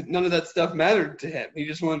need none of that stuff mattered to him. He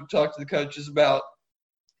just wanted to talk to the coaches about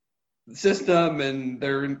the system and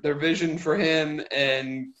their vision for him,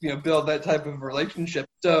 and build that type of relationship.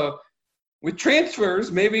 So. With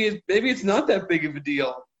transfers, maybe it's not that big of a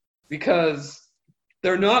deal because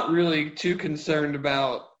they're not really too concerned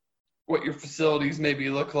about what your facilities maybe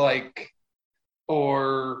look like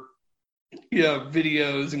or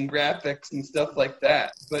videos and graphics and stuff like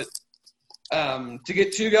that. But to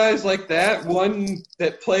get 2 guys like that, one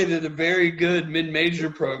that played at a very good mid-major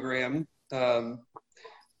program in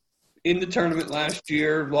the tournament last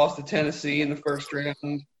year, lost to Tennessee in the first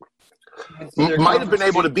round. Might have been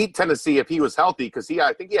able to beat Tennessee if he was healthy because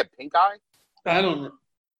I think he had pink eye. That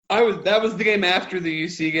was the game after the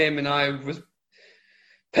UC game, and I was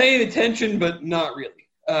paying attention, but not really.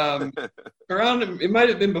 It might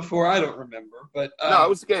have been before, I don't remember. But no, it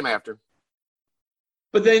was the game after.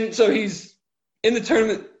 But then, so he's in the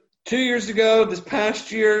tournament 2 years ago. This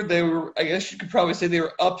past year, they were, I guess you could probably say they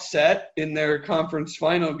were upset in their conference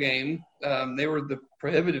final game. They were the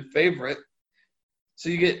prohibitive favorite. So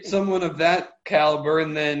you get someone of that caliber,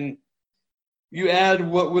 and then you add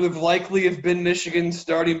what would have likely have been Michigan's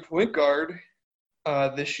starting point guard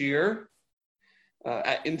this year,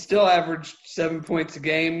 and still averaged 7 points a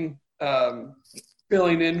game,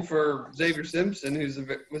 filling in for Xavier Simpson, who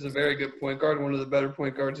was a very good point guard, one of the better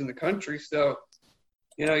point guards in the country. So,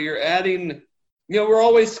 you're adding – we're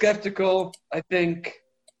always skeptical. I think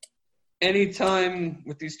anytime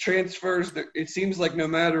with these transfers, it seems like no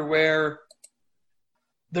matter where –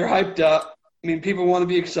 they're hyped up. I mean, people want to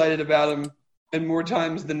be excited about them, and more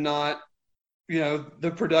times than not,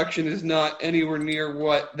 the production is not anywhere near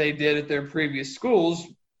what they did at their previous schools.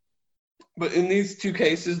 But in these 2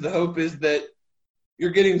 cases, the hope is that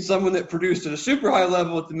you're getting someone that produced at a super high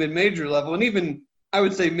level at the mid-major level, and even, I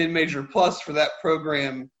would say, mid-major plus for that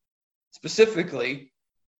program specifically.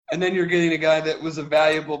 And then you're getting a guy that was a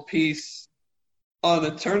valuable piece on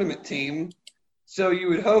a tournament team. So you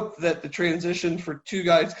would hope that the transition for 2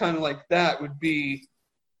 guys kind of like that would be,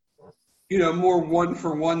 more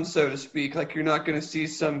 1-for-1, so to speak. Like you're not going to see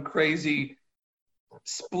some crazy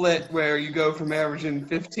split where you go from averaging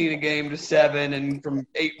 15 a game to 7 and from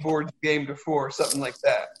 8 boards a game to 4, something like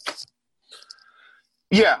that.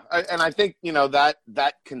 Yeah, and I think,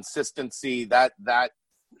 that consistency, that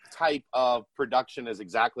type of production is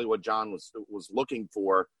exactly what John was looking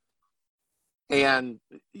for. And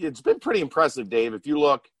it's been pretty impressive, Dave. If you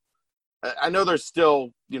look, I know there's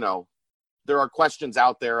still, there are questions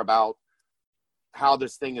out there about how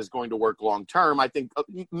this thing is going to work long term. I think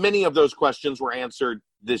many of those questions were answered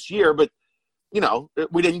this year, but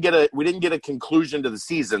we didn't get a conclusion to the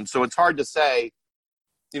season, so it's hard to say,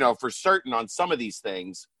 for certain on some of these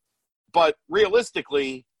things. But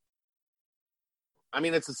realistically, I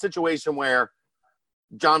mean, it's a situation where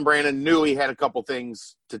John Brannon knew he had a couple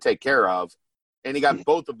things to take care of. And he got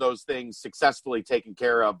both of those things successfully taken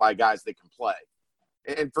care of by guys that can play.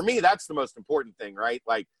 And for me, that's the most important thing, right?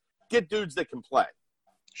 Like, get dudes that can play.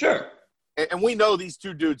 Sure. and we know these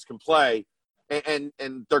two dudes can play, and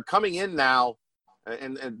they're coming in now,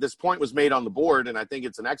 and this point was made on the board, and I think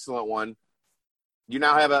it's an excellent one. You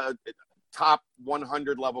now have a top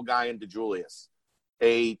 100 level guy in DeJulius,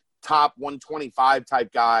 a top 125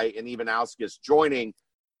 type guy in Ivanauskas joining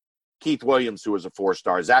Keith Williams, who was a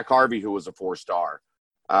 4-star, Zach Harvey, who was a 4-star,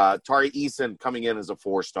 Tari Eason coming in as a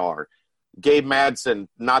 4-star, Gabe Madsen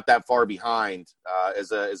not that far behind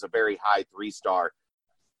as a very high 3-star.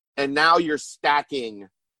 And now you're stacking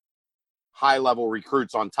high-level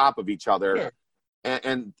recruits on top of each other,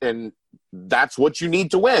 Sure. and that's what you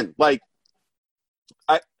need to win. Like,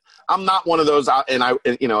 I'm not one of those, and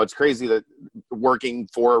it's crazy that working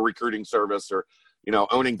for a recruiting service or,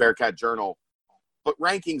 owning Bearcat Journal, but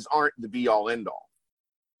rankings aren't the be-all, end-all.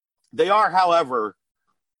 They are, however,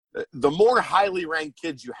 the more highly ranked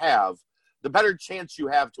kids you have, the better chance you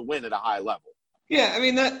have to win at a high level. Yeah, I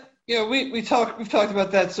mean we've talked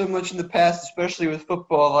about that so much in the past, especially with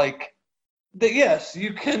football. Like, yes,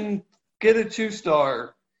 you can get a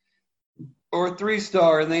 2-star or a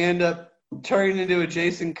 3-star, and they end up turning into a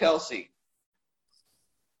Jason Kelsey.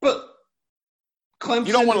 But Clemson,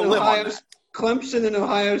 you don't want to live on that. Clemson and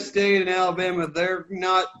Ohio State and Alabama, they're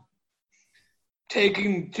not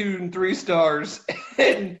taking 2 and 3 stars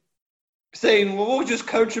and saying, well, we'll just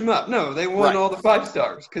coach them up. No, they want all the 5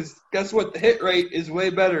 stars, because guess what? The hit rate is way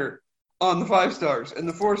better on the 5 stars and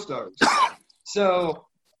the 4 stars. So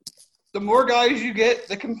the more guys you get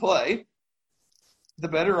that can play, the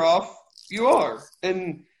better off you are.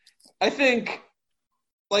 And I think,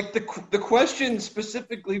 like, the question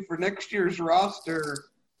specifically for next year's roster,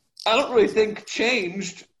 I don't really think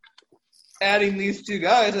changed adding these 2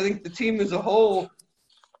 guys. I think the team as a whole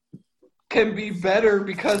can be better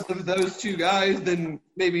because of those 2 guys than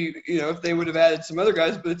maybe, if they would have added some other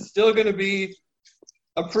guys, but it's still going to be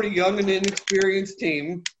a pretty young and inexperienced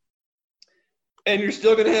team. And you're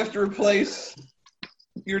still going to have to replace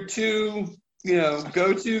your 2,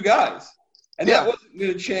 go-to guys. And that wasn't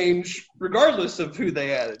going to change regardless of who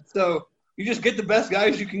they added. So you just get the best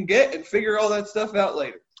guys you can get and figure all that stuff out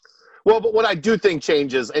later. Well, but what I do think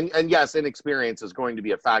changes, and yes, inexperience is going to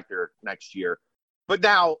be a factor next year. But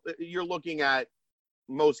now you're looking at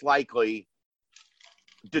most likely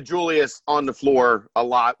DeJulius on the floor a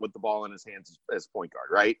lot with the ball in his hands as point guard,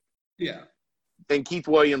 right? Yeah. And Keith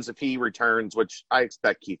Williams, if he returns, which I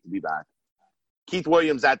expect Keith to be back, Keith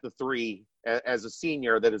Williams at the 3 as a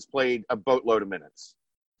senior that has played a boatload of minutes.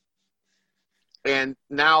 And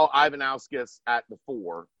now Ivanauskas at the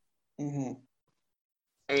 4. Mm-hmm.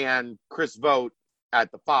 And Chris Vogt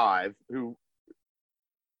at the 5, who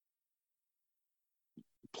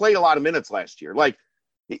played a lot of minutes last year. Like,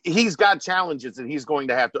 he's got challenges that he's going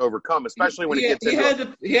to have to overcome, especially when he had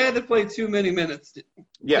to play too many minutes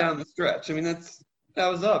down the stretch. I mean, that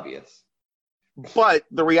was obvious. But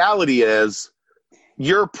the reality is,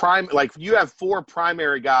 you have 4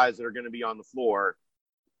 primary guys that are going to be on the floor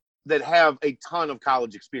that have a ton of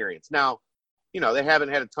college experience. Now, they haven't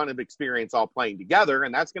had a ton of experience all playing together,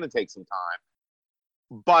 and that's going to take some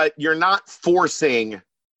time. But you're not forcing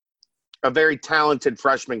a very talented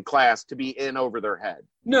freshman class to be in over their head.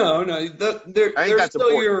 No. They're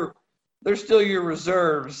still your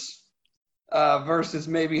reserves versus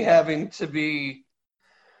maybe having to be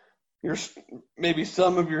maybe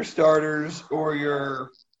some of your starters or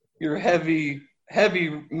your heavy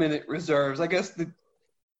minute reserves. I guess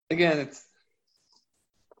it's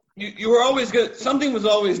you were always good. Something was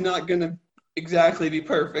always not going to exactly be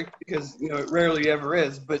perfect because it rarely ever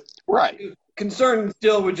is. But concern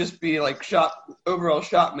still would just be like overall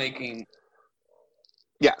shot making.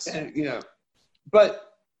 Yes, and,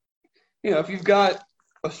 but if you've got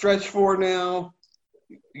a stretch 4 now,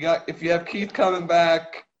 if you have Keith coming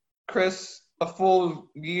back, Chris a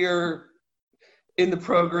full year in the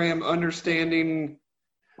program, understanding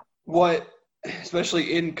what,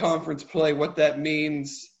 especially in conference play, what that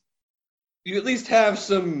means. You at least have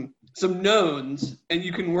some knowns, and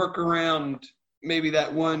you can work around maybe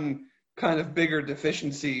that one kind of bigger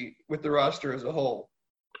deficiency with the roster as a whole.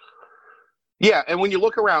 Yeah, and when you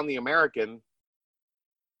look around the American,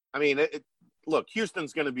 I mean, look,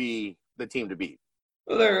 Houston's going to be the team to beat.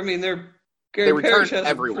 Well, Gary Parrish has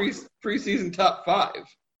everyone. Preseason top 5.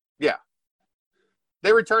 Yeah.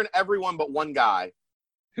 They return everyone but one guy.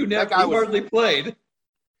 Who hardly played.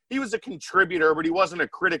 He was a contributor, but he wasn't a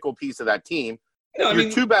critical piece of that team.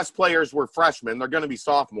 Your 2 best players were freshmen. They're going to be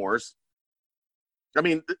sophomores. I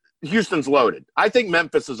mean, Houston's loaded. I think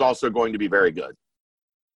Memphis is also going to be very good.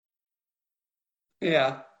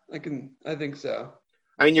 Yeah, I think so.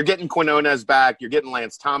 I mean, you're getting Quinones back. You're getting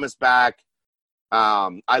Lance Thomas back.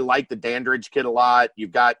 I like the Dandridge kid a lot.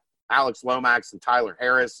 You've got Alex Lomax and Tyler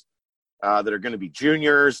Harris that are going to be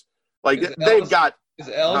juniors. Like Is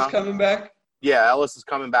Ellis coming back? Yeah, Ellis is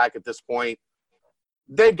coming back at this point.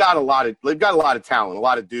 They've got a lot of talent, a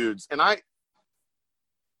lot of dudes, and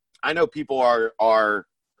I know people are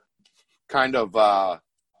kind of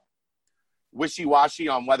wishy-washy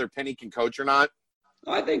on whether Penny can coach or not.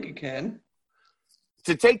 I think he can.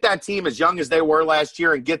 To take that team as young as they were last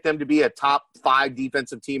year and get them to be a top 5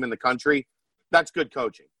 defensive team in the country, that's good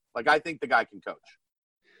coaching. Like, I think the guy can coach.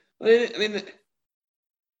 I mean,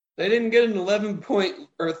 they didn't get an 11-point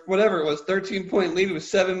or whatever it was, 13-point lead with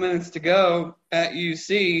 7 minutes to go at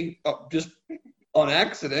UC just on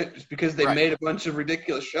accident, just because they made a bunch of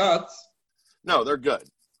ridiculous shots. No, they're good.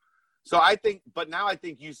 So I think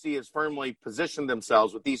UC has firmly positioned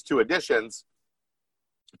themselves with these 2 additions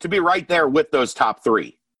to be right there with those top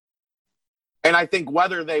 3. And I think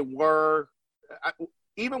whether they were,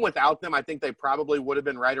 even without them, I think they probably would have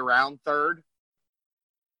been right around 3rd.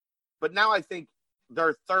 But now I think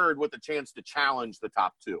they're 3rd with a chance to challenge the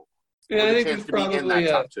top 2. Yeah, I think there's probably in that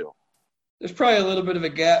top 2. There's probably a little bit of a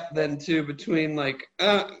gap then too between I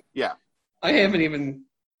don't even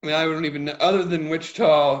know, other than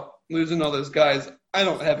Wichita losing all those guys, I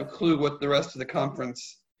don't have a clue what the rest of the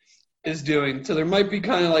conference is doing. So there might be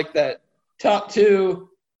kind of like that top 2,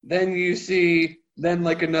 then UC, then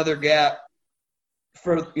like another gap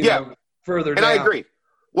for further down. And I agree.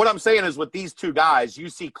 What I'm saying is with these 2 guys,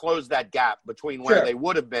 UC closed that gap between where they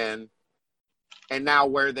would have been and now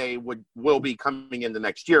where they will be coming into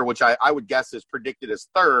next year, which I would guess is predicted as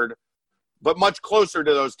 3rd, but much closer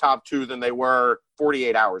to those top 2 than they were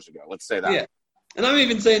 48 hours ago. Let's say that. Yeah. And I'm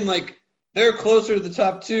even saying they're closer to the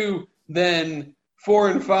top 2 than 4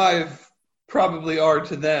 and 5 probably are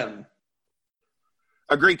to them.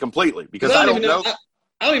 Agree completely, because I don't know.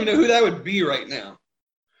 I don't even know who that would be right now.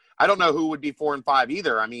 I don't know who would be 4 and 5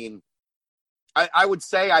 either. I mean, I would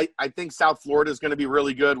say I think South Florida is going to be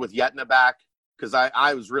really good with Yetna back, because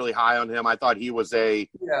I was really high on him. I thought he was going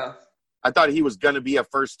to be a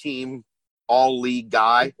first-team all-league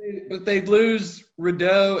guy. But they'd lose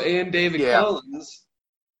Rideau and David Collins.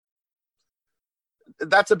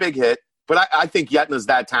 That's a big hit. But I think Yetna's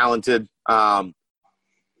that talented.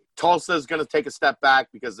 Tulsa is going to take a step back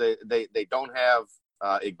because they don't have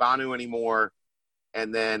Igbanu anymore.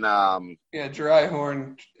 And then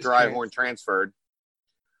Dryhorn transferred.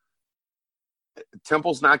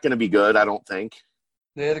 Temple's not going to be good, I don't think.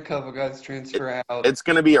 They had a couple guys transfer out. It's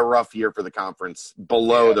going to be a rough year for the conference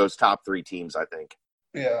below those top 3 teams, I think.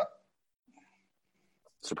 Yeah.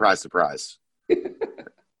 Surprise, surprise.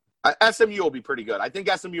 SMU will be pretty good. I think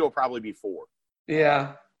SMU will probably be 4.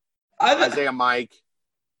 Yeah. Isaiah Mike.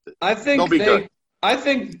 I think they'll be good. I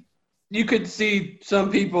think you could see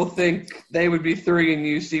some people think they would be 3 and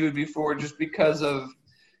UC would be 4 just because of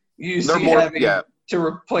UC having to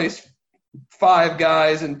replace 5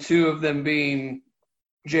 guys and 2 of them being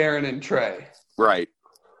Jaron and Trey. Right.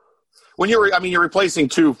 When you're replacing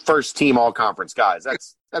 2 first-team all-conference guys.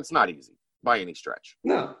 That's not easy by any stretch.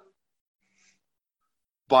 No.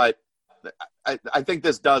 But I think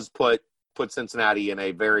this does put Cincinnati in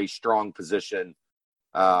a very strong position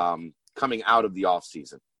coming out of the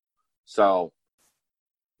offseason. So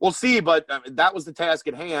we'll see, but that was the task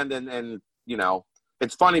at hand. And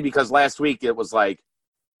it's funny because last week it was like,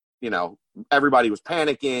 everybody was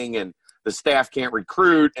panicking and the staff can't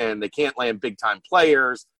recruit and they can't land big-time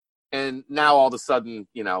players. And now all of a sudden,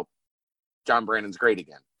 John Brannon's great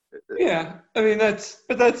again. Yeah. I mean, that's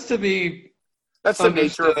to be – that's the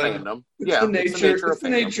nature of fandom. It's the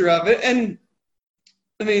nature of it. And,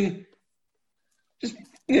 I mean, just,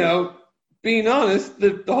 being honest,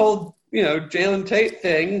 the whole, Jalen Tate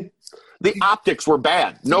thing. The optics were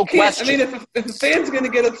bad. No question. I mean, if a fan's going to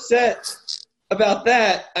get upset about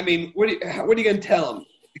that, I mean, what are you going to tell them?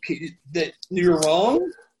 That you're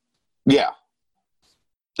wrong? Yeah.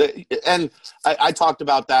 And I talked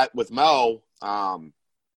about that with Mo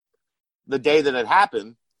the day that it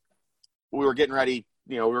happened. We were getting ready,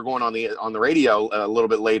 we were going on the radio a little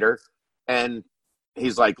bit later, and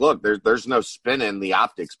he's like, look, there's no spin in the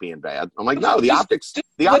optics being bad. I'm like, no, the optics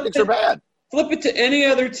are bad. Flip it to any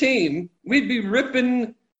other team. We'd be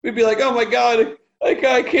ripping. We'd be like, oh, my God, that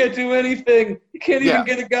guy can't do anything. You can't even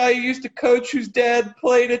get a guy who used to coach whose dad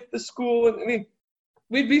played at the school. And I mean,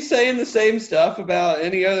 we'd be saying the same stuff about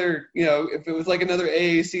any other, if it was like another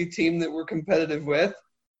AAC team that we're competitive with,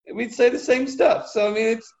 we'd say the same stuff. So, I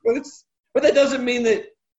mean, but that doesn't mean that,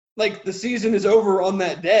 like, the season is over on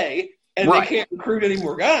that day and they can't recruit any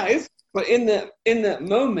more guys. But in that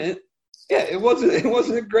moment, it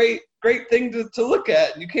wasn't a great thing to look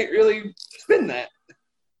at. You can't really spin that.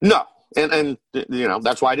 No, And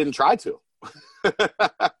that's why I didn't try to.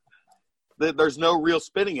 There's no real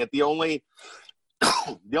spinning it. The only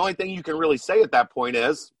thing you can really say at that point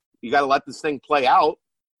is you got to let this thing play out.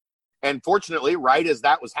 And fortunately, right as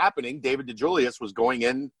that was happening, David DeJulius was going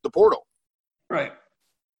in the portal. Right.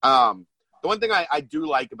 The one thing I do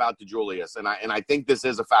like about DeJulius, and I think this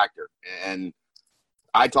is a factor, and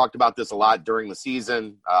I talked about this a lot during the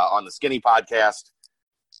season on the Skinny podcast.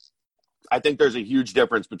 I think there's a huge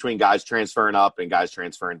difference between guys transferring up and guys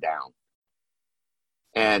transferring down.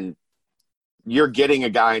 And you're getting a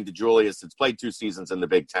guy in DeJulius that's played 2 seasons in the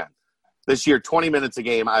Big Ten. This year, 20 minutes a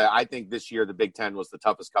game. I think this year the Big Ten was the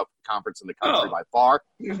toughest conference in the country by far.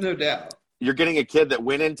 There's no doubt. You're getting a kid that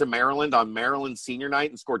went into Maryland on Maryland's senior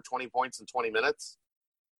night and scored 20 points in 20 minutes.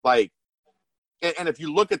 And if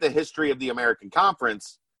you look at the history of the American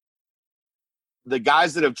Conference, the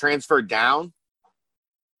guys that have transferred down,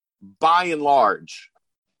 by and large,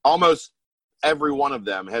 almost every one of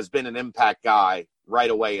them has been an impact guy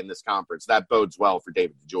right away in this conference. That bodes well for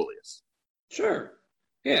David DeJulius. Sure.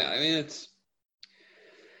 Yeah, I mean,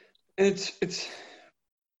 it's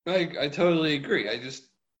I totally agree. I just,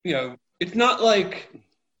 it's not like,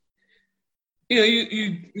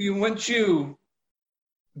 you once you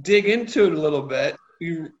dig into it a little bit,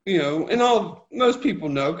 and most people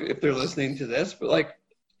know if they're listening to this, but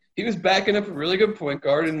he was backing up a really good point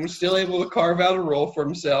guard and was still able to carve out a role for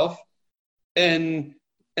himself and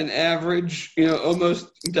an average, almost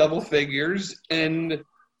double figures. And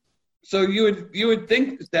so you would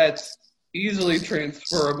think that that's easily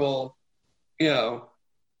transferable, and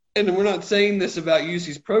we're not saying this about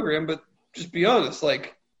UC's program, but just be honest, the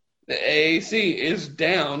AAC is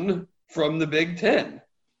down from the Big Ten.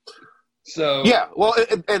 So yeah, well,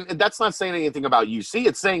 and that's not saying anything about UC.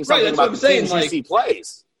 It's saying something about the teams UC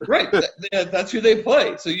plays. Right, that's who they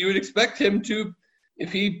play. So you would expect him to,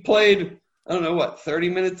 if he played, 30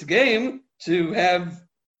 minutes a game, to have,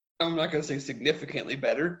 I'm not going to say significantly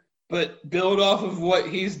better, but build off of what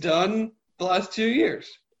he's done the last 2 years.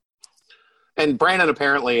 And Brandon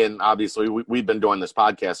apparently, and obviously we've been doing this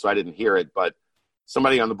podcast, so I didn't hear it, but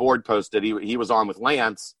somebody on the board posted, he was on with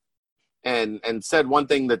Lance and said one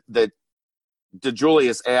thing that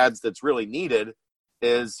DeJulius adds that's really needed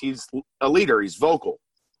is he's a leader. He's vocal.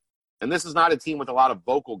 And this is not a team with a lot of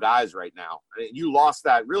vocal guys right now. I mean, you lost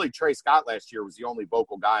that. Really, Trey Scott last year was the only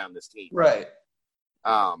vocal guy on this team. Right.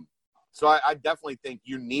 So I definitely think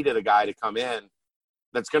you needed a guy to come in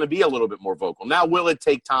that's going to be a little bit more vocal. Now, will it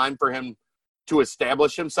take time for him to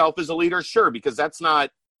establish himself as a leader? Sure, because that's not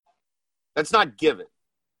given.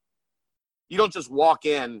 You don't just walk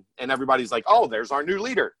in and everybody's like, oh, there's our new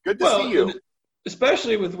leader. Good to see you.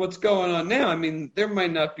 Especially with what's going on now. I mean, there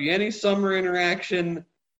might not be any summer interaction.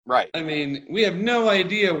 Right. I mean, we have no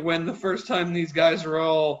idea when the first time these guys are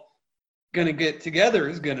all going to get together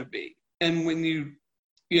is going to be. And when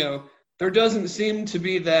there doesn't seem to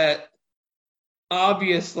be that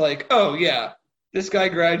obvious, oh, yeah, this guy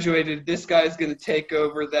graduated, this guy's going to take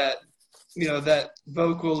over that, that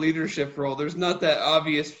vocal leadership role. There's not that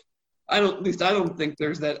obvious. I don't think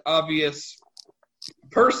there's that obvious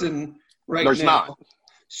person right there's now. Not.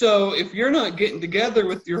 So if you're not getting together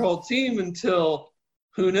with your whole team until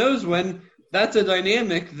who knows when, that's a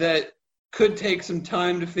dynamic that could take some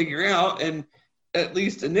time to figure out, and at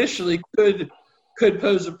least initially could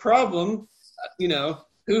pose a problem.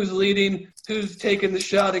 Who's leading, who's taking the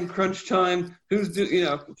shot in crunch time,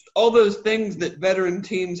 all those things that veteran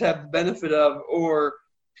teams have the benefit of, or,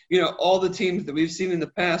 all the teams that we've seen in the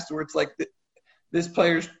past where it's this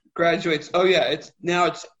player graduates, oh yeah, it's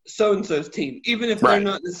so-and-so's team. Even if they're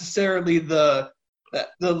not necessarily the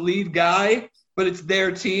lead guy, but it's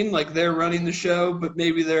their team, they're running the show, but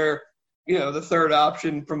maybe they're, the third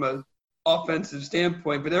option from an offensive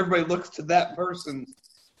standpoint, but everybody looks to that person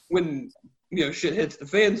when, shit hits the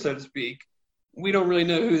fan, so to speak. We don't really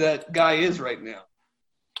know who that guy is right now.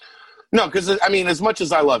 No, because, as much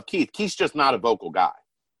as I love Keith's just not a vocal guy.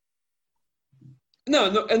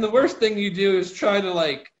 No, and the worst thing you do is try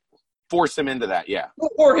to, force him into that, yeah.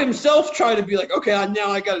 Or himself try to be okay, now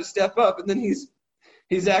I got to step up, and then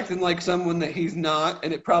he's acting like someone that he's not,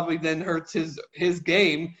 and it probably then hurts his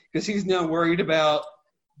game because he's now worried about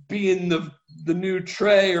being the new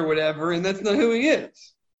Trey or whatever, and that's not who he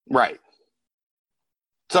is. Right.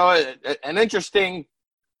 So an interesting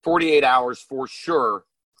 48 hours for sure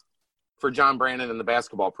for John Brandon and the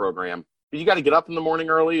basketball program. You got to get up in the morning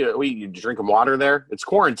early. You drinking water there? It's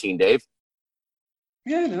quarantine, Dave.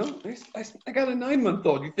 Yeah, no. I got a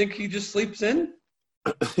 9-month-old. You think he just sleeps in?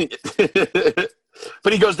 But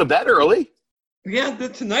he goes to bed early. Yeah,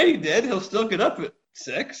 tonight he did. He'll still get up at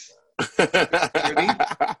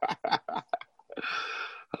 6:30.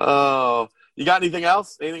 Oh, you got anything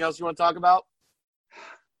else? Anything else you want to talk about?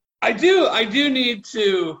 I do need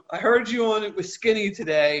to. I heard you on it with Skinny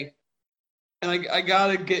today, and we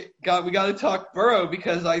gotta talk Burrow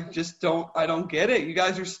because I don't get it. You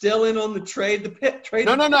guys are still in on the trade.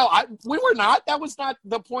 No. We were not. That was not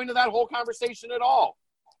the point of that whole conversation at all.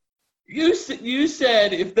 You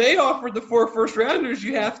said if they offered the 4 first-rounders,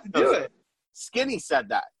 you have to do it. Skinny said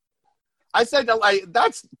that. I said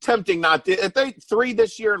that's tempting not to. If they 3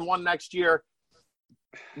 this year and 1 next year,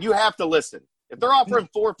 you have to listen. If they're offering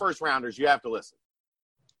 4 first-rounders, you have to listen.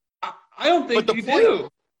 I don't think you do.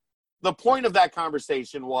 The point of that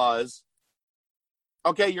conversation was,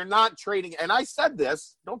 okay, you're not trading. And I said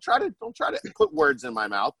this. Don't try to put words in my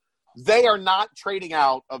mouth. They are not trading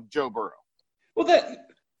out of Joe Burrow. Well,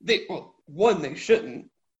 one, they shouldn't.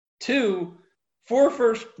 2, 4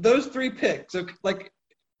 first. Those 3 picks. Like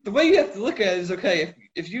the way you have to look at it is, okay,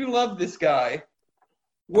 if you love this guy,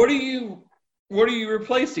 what are you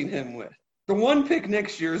replacing him with? The 1 pick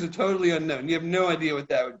next year is a totally unknown. You have no idea what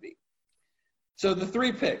that would be. So the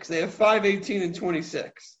 3 picks, they have 5, 18, and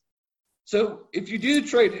 26. So if you do the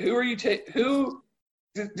trade, who are you who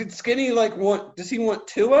did Skinny want? Does he want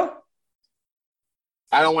Tua?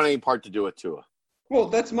 I don't want any part to do with Tua. Well,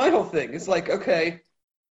 that's my whole thing. It's like, okay,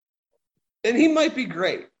 and he might be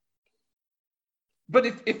great. But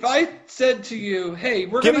if I said to you, hey,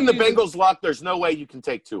 we're given the Bengals luck, there's no way you can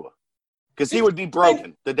take Tua. Because he would be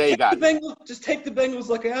broken the day he got it. Just take the Bengals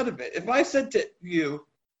luck out of it. If I said to you,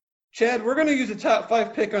 Chad, we're going to use a top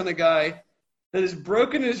 5 pick on the guy that has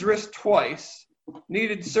broken his wrist twice,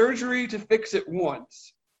 needed surgery to fix it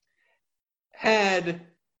once, had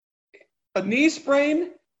a knee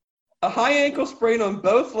sprain, a high ankle sprain on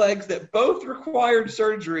both legs that both required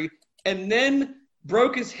surgery, and then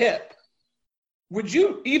broke his hip. Would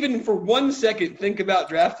you even for 1 second think about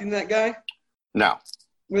drafting that guy? No.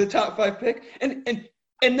 With a top 5 pick? And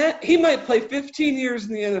that he might play 15 years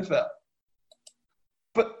in the NFL.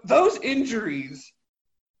 But those injuries,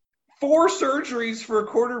 4 surgeries for a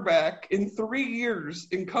quarterback in 3 years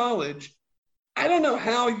in college, I don't know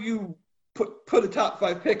how you put a top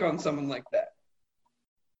 5 pick on someone like that.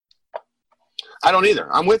 I don't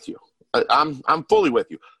either. I'm with you. I'm fully with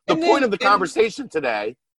you. The point of the conversation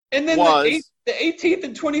today was the 18th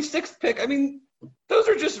and 26th pick. I mean, those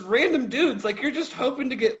are just random dudes. Like, you're just hoping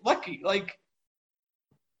to get lucky. Like,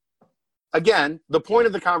 again, the point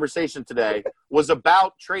of the conversation today was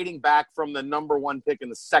about trading back from the number 1 pick in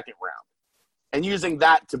the 2nd round and using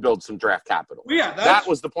that to build some draft capital. Yeah, that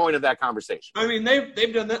was the point of that conversation. I mean,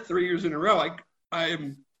 they've done that 3 years in a row.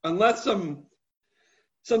 I'm unless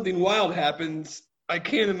something wild happens, I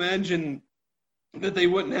can't imagine that they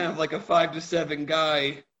wouldn't have like a 5 to 7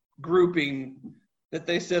 guy grouping that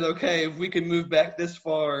they said, okay, if we can move back this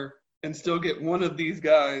far and still get one of these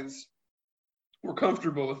guys, we're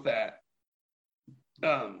comfortable with that.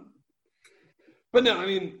 But no, I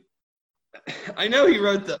mean, I know he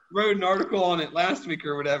wrote an article on it last week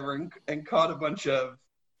or whatever and caught a bunch of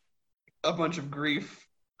grief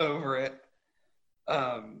over it.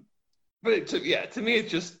 But to me, it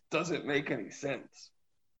just doesn't make any sense.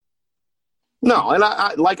 No, and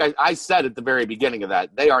I said at the very beginning of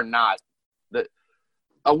that, they are not.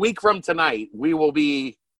 A week from tonight, we will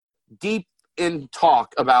be deep in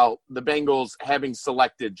talk about the Bengals having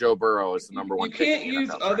selected Joe Burrow as the number 1 pick. You can't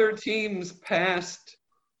use other teams' past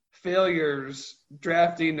failures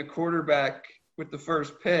drafting a quarterback with the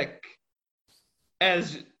first pick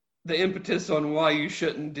as the impetus on why you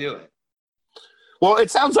shouldn't do it. Well,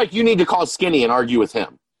 it sounds like you need to call Skinny and argue with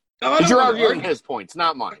him. Because you're arguing his points,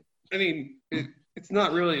 not mine. I mean, it's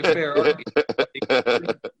not really a fair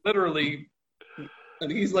argument. Literally,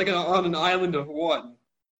 and he's like on an island of one.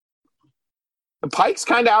 Pike's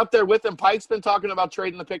kind of out there with him. Pike's been talking about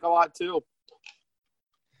trading the pick a lot, too.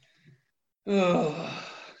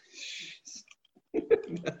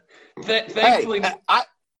 Thankfully,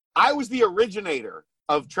 I was the originator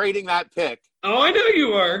of trading that pick. Oh, I know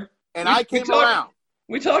you were. And I came around.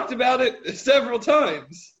 We talked about it several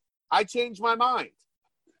times. I changed my mind.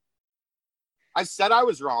 I said I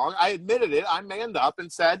was wrong. I admitted it. I manned up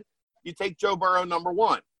and said, you take Joe Burrow number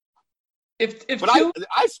 1.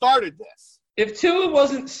 I started this. If Tua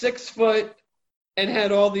wasn't 6 foot and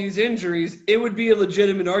had all these injuries, it would be a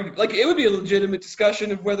legitimate argument. Like, it would be a legitimate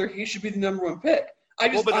discussion of whether he should be the number 1 pick.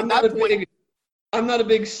 I'm not a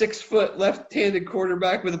big 6 foot left-handed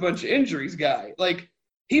quarterback with a bunch of injuries guy. Like,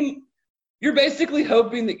 you're basically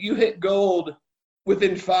hoping that you hit gold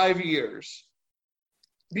within 5 years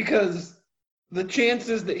because the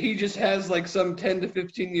chances that he just has like some 10 to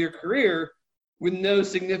 15 year career with no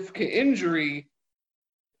significant injury,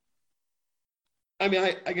 I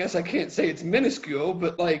mean, I guess I can't say it's minuscule,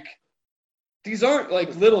 but like these aren't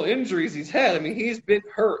like little injuries he's had. I mean, he's been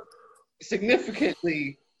hurt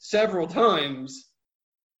significantly several times,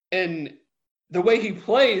 and the way he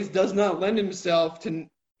plays does not lend himself to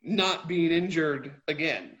not being injured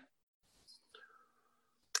again.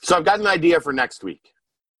 So I've got an idea for next week.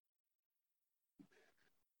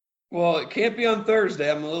 Well, it can't be on Thursday.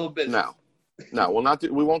 I'm a little busy. No,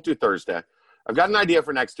 we won't do Thursday. I've got an idea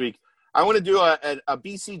for next week. I want to do a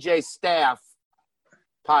BCJ staff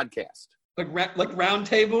podcast. Like round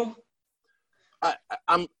table?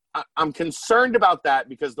 I'm concerned about that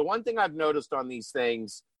because the one thing I've noticed on these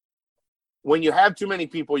things, when you have too many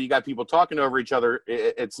people, you got people talking over each other,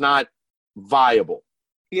 it's not viable.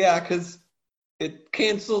 Yeah, because it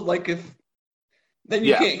canceled. Like then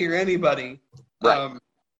you can't hear anybody. Right.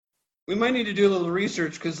 We might need to do a little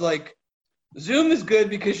research because like Zoom is good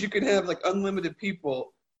because you can have like unlimited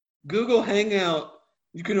people. Google Hangout,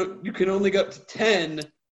 you can only go up to 10.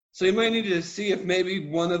 So you might need to see if maybe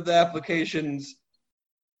one of the applications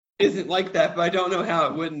isn't like that, but I don't know how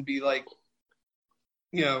it wouldn't be like,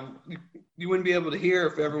 you wouldn't be able to hear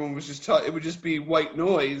if everyone was just it would just be white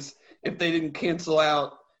noise if they didn't cancel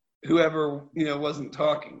out whoever, wasn't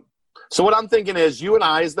talking. So what I'm thinking is you and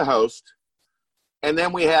I as the host, and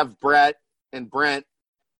then we have Brett and Brent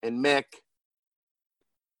and Mick,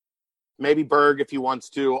 maybe Berg if he wants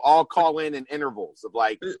to, all call in intervals of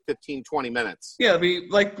like 15, 20 minutes. Yeah,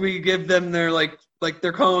 we give them their like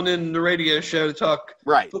they're calling in the radio show to talk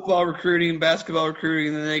football recruiting, basketball recruiting,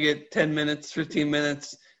 and then they get 10 minutes, 15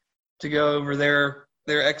 minutes to go over their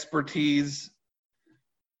expertise.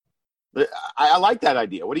 I like that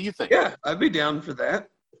idea. What do you think? Yeah, I'd be down for that.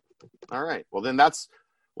 All right. Well, then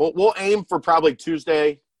we'll aim for probably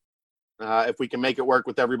Tuesday if we can make it work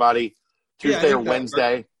with everybody. Tuesday or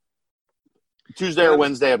Wednesday. Tuesday or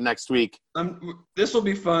Wednesday of next week. This will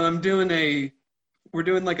be fun. We're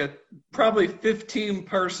doing like a probably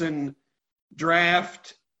 15-person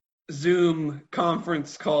draft Zoom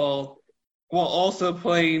conference call while also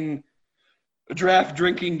playing a draft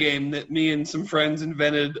drinking game that me and some friends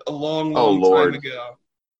invented a long time ago.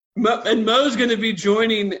 And Mo's going to be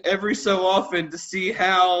joining every so often to see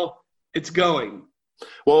how it's going.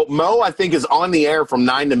 Well, Mo, I think, is on the air from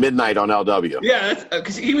 9 to midnight on LW. Yeah,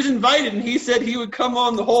 because he was invited, and he said he would come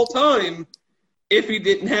on the whole time if he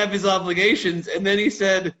didn't have his obligations. And then I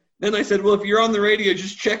said, well, if you're on the radio,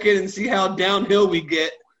 just check in and see how downhill we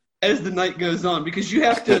get as the night goes on. Because you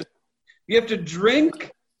have to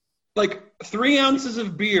drink like 3 ounces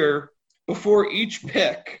of beer before each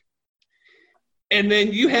pick. And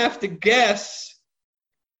then you have to guess.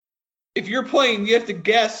 If you're playing, you have to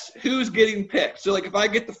guess who's getting picked. So, like, if I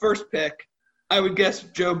get the first pick, I would guess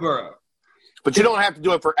Joe Burrow. But you don't have to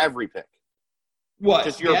do it for every pick. What?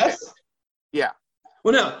 Just your pick. Yeah.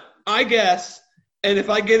 Well, no. I guess, and if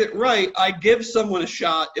I get it right, I give someone a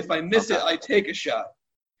shot. If I miss it, I take a shot.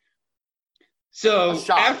 So a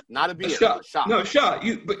shot, not a beer. A shot. No, a shot.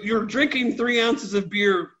 But you're drinking 3 ounces of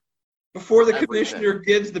beer before the commissioner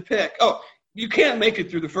gives the pick. Oh, you can't make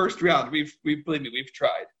it through the first round. Believe me, we've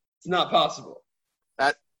tried. It's not possible.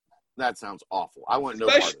 That sounds awful. I want no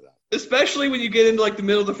part of that. Especially when you get into like the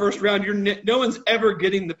middle of the first round, no one's ever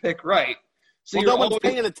getting the pick right. So no one's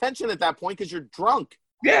paying attention at that point because you're drunk.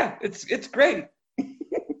 Yeah, it's great.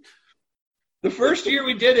 The first year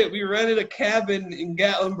we did it, we rented a cabin in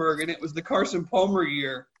Gatlinburg, and it was the Carson Palmer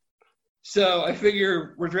year. So I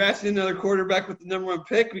figure we're drafting another quarterback with the number 1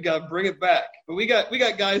 pick. We got to bring it back. But we got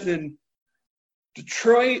guys in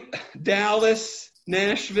Detroit, Dallas,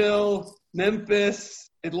 Nashville,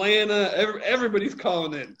 Memphis, Atlanta, everybody's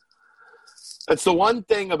calling in. That's the one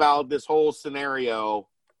thing about this whole scenario.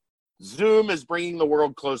 Zoom is bringing the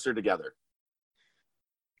world closer together.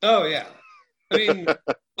 Oh, yeah. I mean,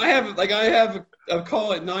 I have a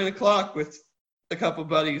call at 9:00 with a couple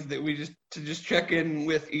buddies that we just check in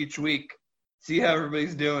with each week, see how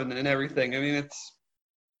everybody's doing and everything. I mean,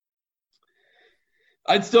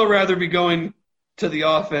 I'd still rather be going to the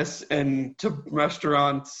office and to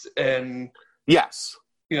restaurants and yes,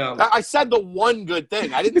 I said the one good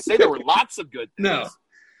thing. I didn't say there were lots of good things. No,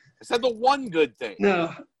 I said the one good thing.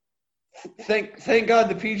 No, thank God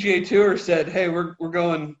the PGA Tour said, "Hey, we're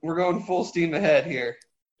going full steam ahead here."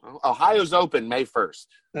 Well, Ohio's open May 1st.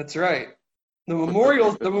 That's right. The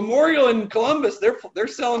memorial in Columbus, they're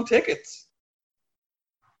selling tickets.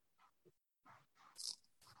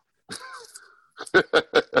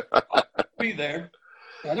 I'll be there.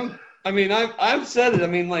 I've said it. I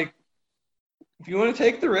mean, like, if you want to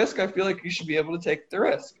take the risk, I feel like you should be able to take the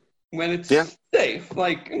risk when it's safe.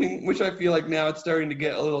 Like, I mean, which I feel like now it's starting to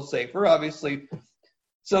get a little safer. Obviously,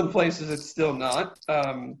 Some places it's still not.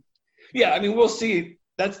 Yeah, I mean, we'll see.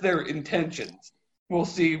 That's their intentions. We'll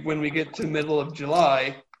see when we get to middle of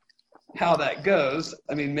July how that goes.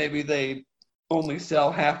 I mean, maybe they only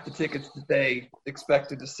sell half the tickets that they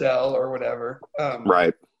expected to sell or whatever.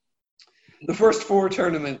 Right. The first 4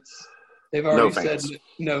 tournaments, they've already said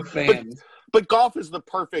no fans. But golf is the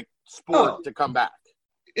perfect sport to come back.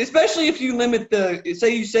 Especially if you limit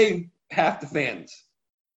you say half the fans.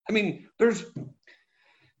 I mean,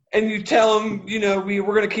 and you tell them, we're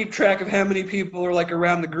going to keep track of how many people are like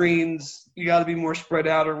around the greens. You got to be more spread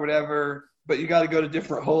out or whatever, but you got to go to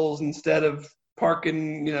different holes instead of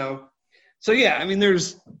parking, So, yeah, I mean,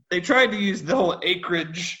 they tried to use the whole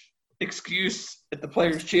acreage excuse at the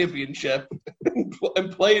Players' Championship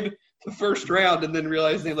and played the first round and then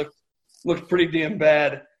realized they looked pretty damn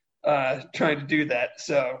bad trying to do that.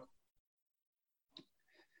 So,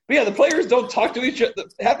 but yeah, the players don't talk to each other.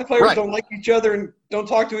 Half the players don't like each other and don't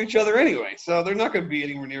talk to each other anyway. So they're not going to be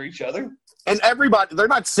anywhere near each other. And everybody, they're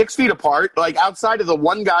not 6 feet apart. Like outside of the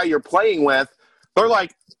one guy you're playing with, they're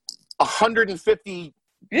like 150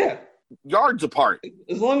 yards apart.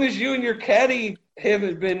 As long as you and your caddy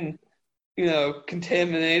haven't been,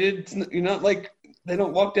 contaminated, you're not like they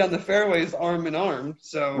don't walk down the fairways arm in arm.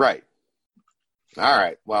 So right. All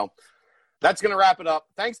right. Well, that's going to wrap it up.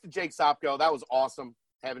 Thanks to Jake Sopko. That was awesome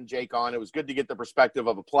having Jake on. It was good to get the perspective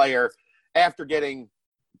of a player after getting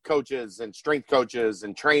coaches and strength coaches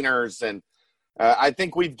and trainers. And I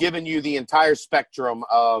think we've given you the entire spectrum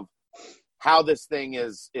of how this thing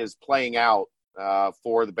is playing out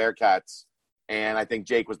for the Bearcats. And I think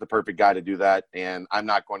Jake was the perfect guy to do that. And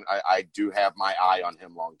I do have my eye on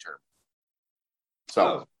him long term.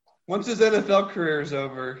 So once his NFL career is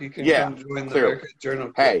over, he can come join the Bearcat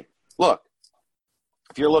Journal. Hey, look,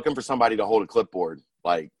 if you're looking for somebody to hold a clipboard,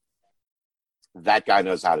 like that guy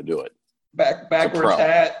knows how to do it. Backwards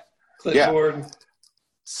hat, clipboard. Yeah.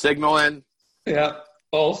 Signaling. Yeah,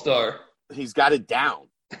 all-star. He's got it down.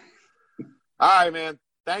 All right, man.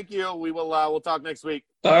 Thank you. We will we'll talk next week.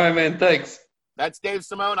 All right, man. Thanks. That's Dave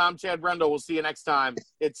Simone. I'm Chad Brendel. We'll see you next time.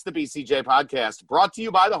 It's the BCJ Podcast, brought to you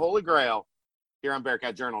by the Holy Grail here on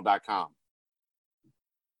BearcatJournal.com.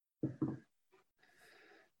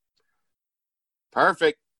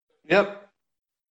 Perfect. Yep.